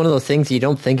 God, it's one of those things you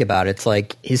don't think about. It's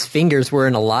like his fingers were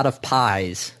in a lot of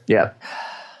pies. Yeah.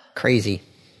 Crazy.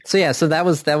 So yeah, so that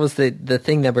was the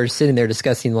thing that we're sitting there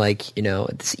discussing, like,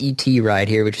 this E.T. ride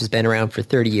here, which has been around for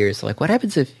 30 years. Like, what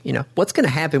happens if, what's going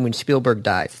to happen when Spielberg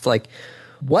dies? It's like,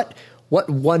 what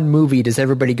one movie does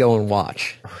everybody go and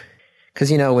watch? Because,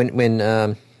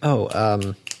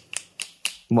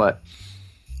 What?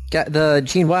 The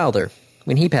Gene Wilder,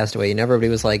 when he passed away, everybody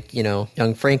was like,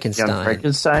 Young Frankenstein. Young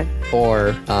Frankenstein.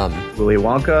 Or Willy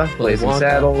Wonka, Blazing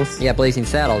Saddles. Yeah, Blazing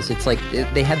Saddles. It's like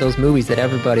they had those movies that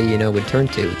everybody, would turn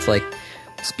to. It's like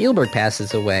Spielberg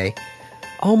passes away.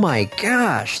 Oh my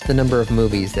gosh, the number of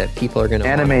movies that people are going to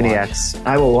watch. Animaniacs.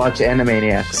 I will watch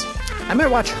Animaniacs. I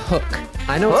might watch Hook.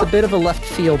 I know it's a bit of a left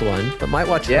field one, but might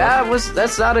watch Hook. Yeah,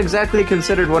 that's not exactly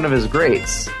considered one of his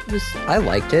greats. I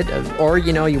liked it. Or,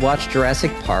 you watch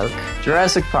Jurassic Park.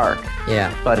 Jurassic Park.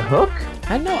 Yeah. But Hook?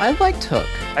 I know, I liked Hook.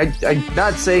 I'm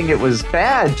not saying it was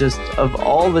bad, just of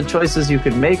all the choices you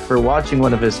could make for watching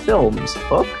one of his films,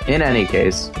 Hook, in any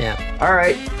case. Yeah. All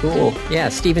right, cool. Yeah,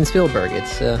 Steven Spielberg.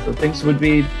 It's So things would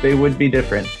be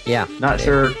different. Yeah. Not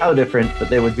sure how different, but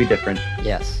they would be different.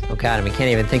 Yes. Oh God, and we can't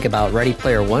even think about Ready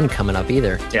Player One coming up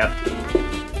either. Yeah.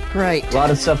 Right. A lot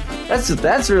of stuff.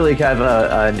 That's really kind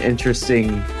of an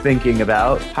interesting thinking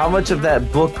about how much of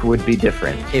that book would be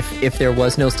different. If there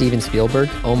was no Steven Spielberg,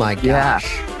 oh my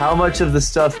gosh. How much of the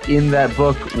stuff in that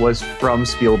book was from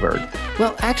Spielberg?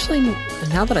 Well, actually,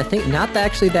 now that I think, not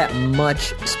actually that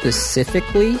much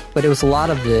specifically, but it was a lot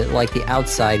of the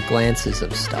outside glances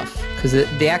of stuff. Because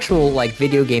the actual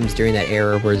video games during that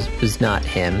era was not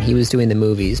him. He was doing the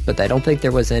movies, but I don't think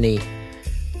there was any.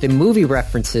 The movie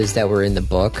references that were in the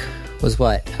book was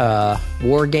what?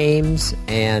 War Games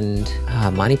and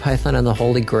Monty Python and the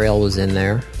Holy Grail was in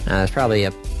there. There's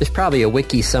probably a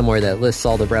wiki somewhere that lists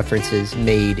all the references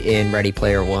made in Ready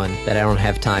Player One that I don't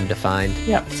have time to find.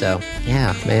 Yeah. So,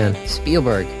 yeah, man.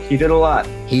 Spielberg. He did a lot.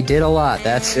 He did a lot.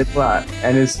 Did a lot.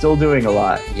 And is still doing a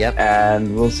lot. Yep.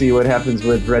 And we'll see what happens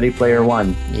with Ready Player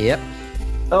One. Yep.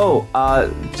 Oh,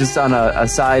 just on a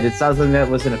side, it's not something that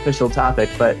was an official topic,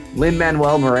 but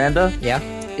Lin-Manuel Miranda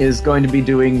is going to be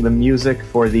doing the music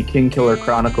for the Kingkiller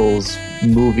Chronicles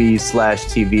movie /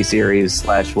 TV series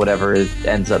 / whatever it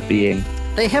ends up being.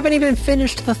 They haven't even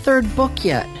finished the third book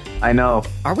yet. I know.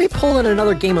 Are we pulling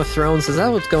another Game of Thrones? Is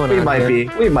that what's going on here?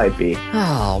 We might be.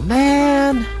 Oh,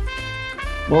 man.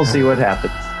 We'll see what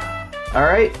happens. All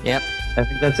right? Yep. I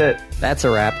think that's it. That's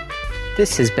a wrap.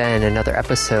 This has been another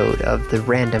episode of the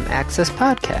Random Access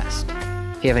Podcast.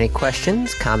 If you have any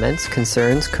questions, comments,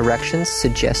 concerns, corrections,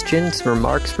 suggestions,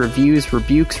 remarks, reviews,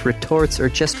 rebukes, retorts, or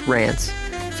just rants,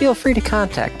 feel free to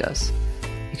contact us.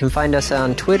 You can find us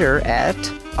on Twitter at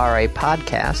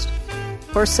RAPodcast,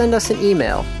 or send us an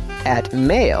email at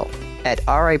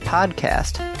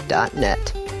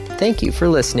mail@rapodcast.net. Thank you for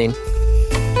listening.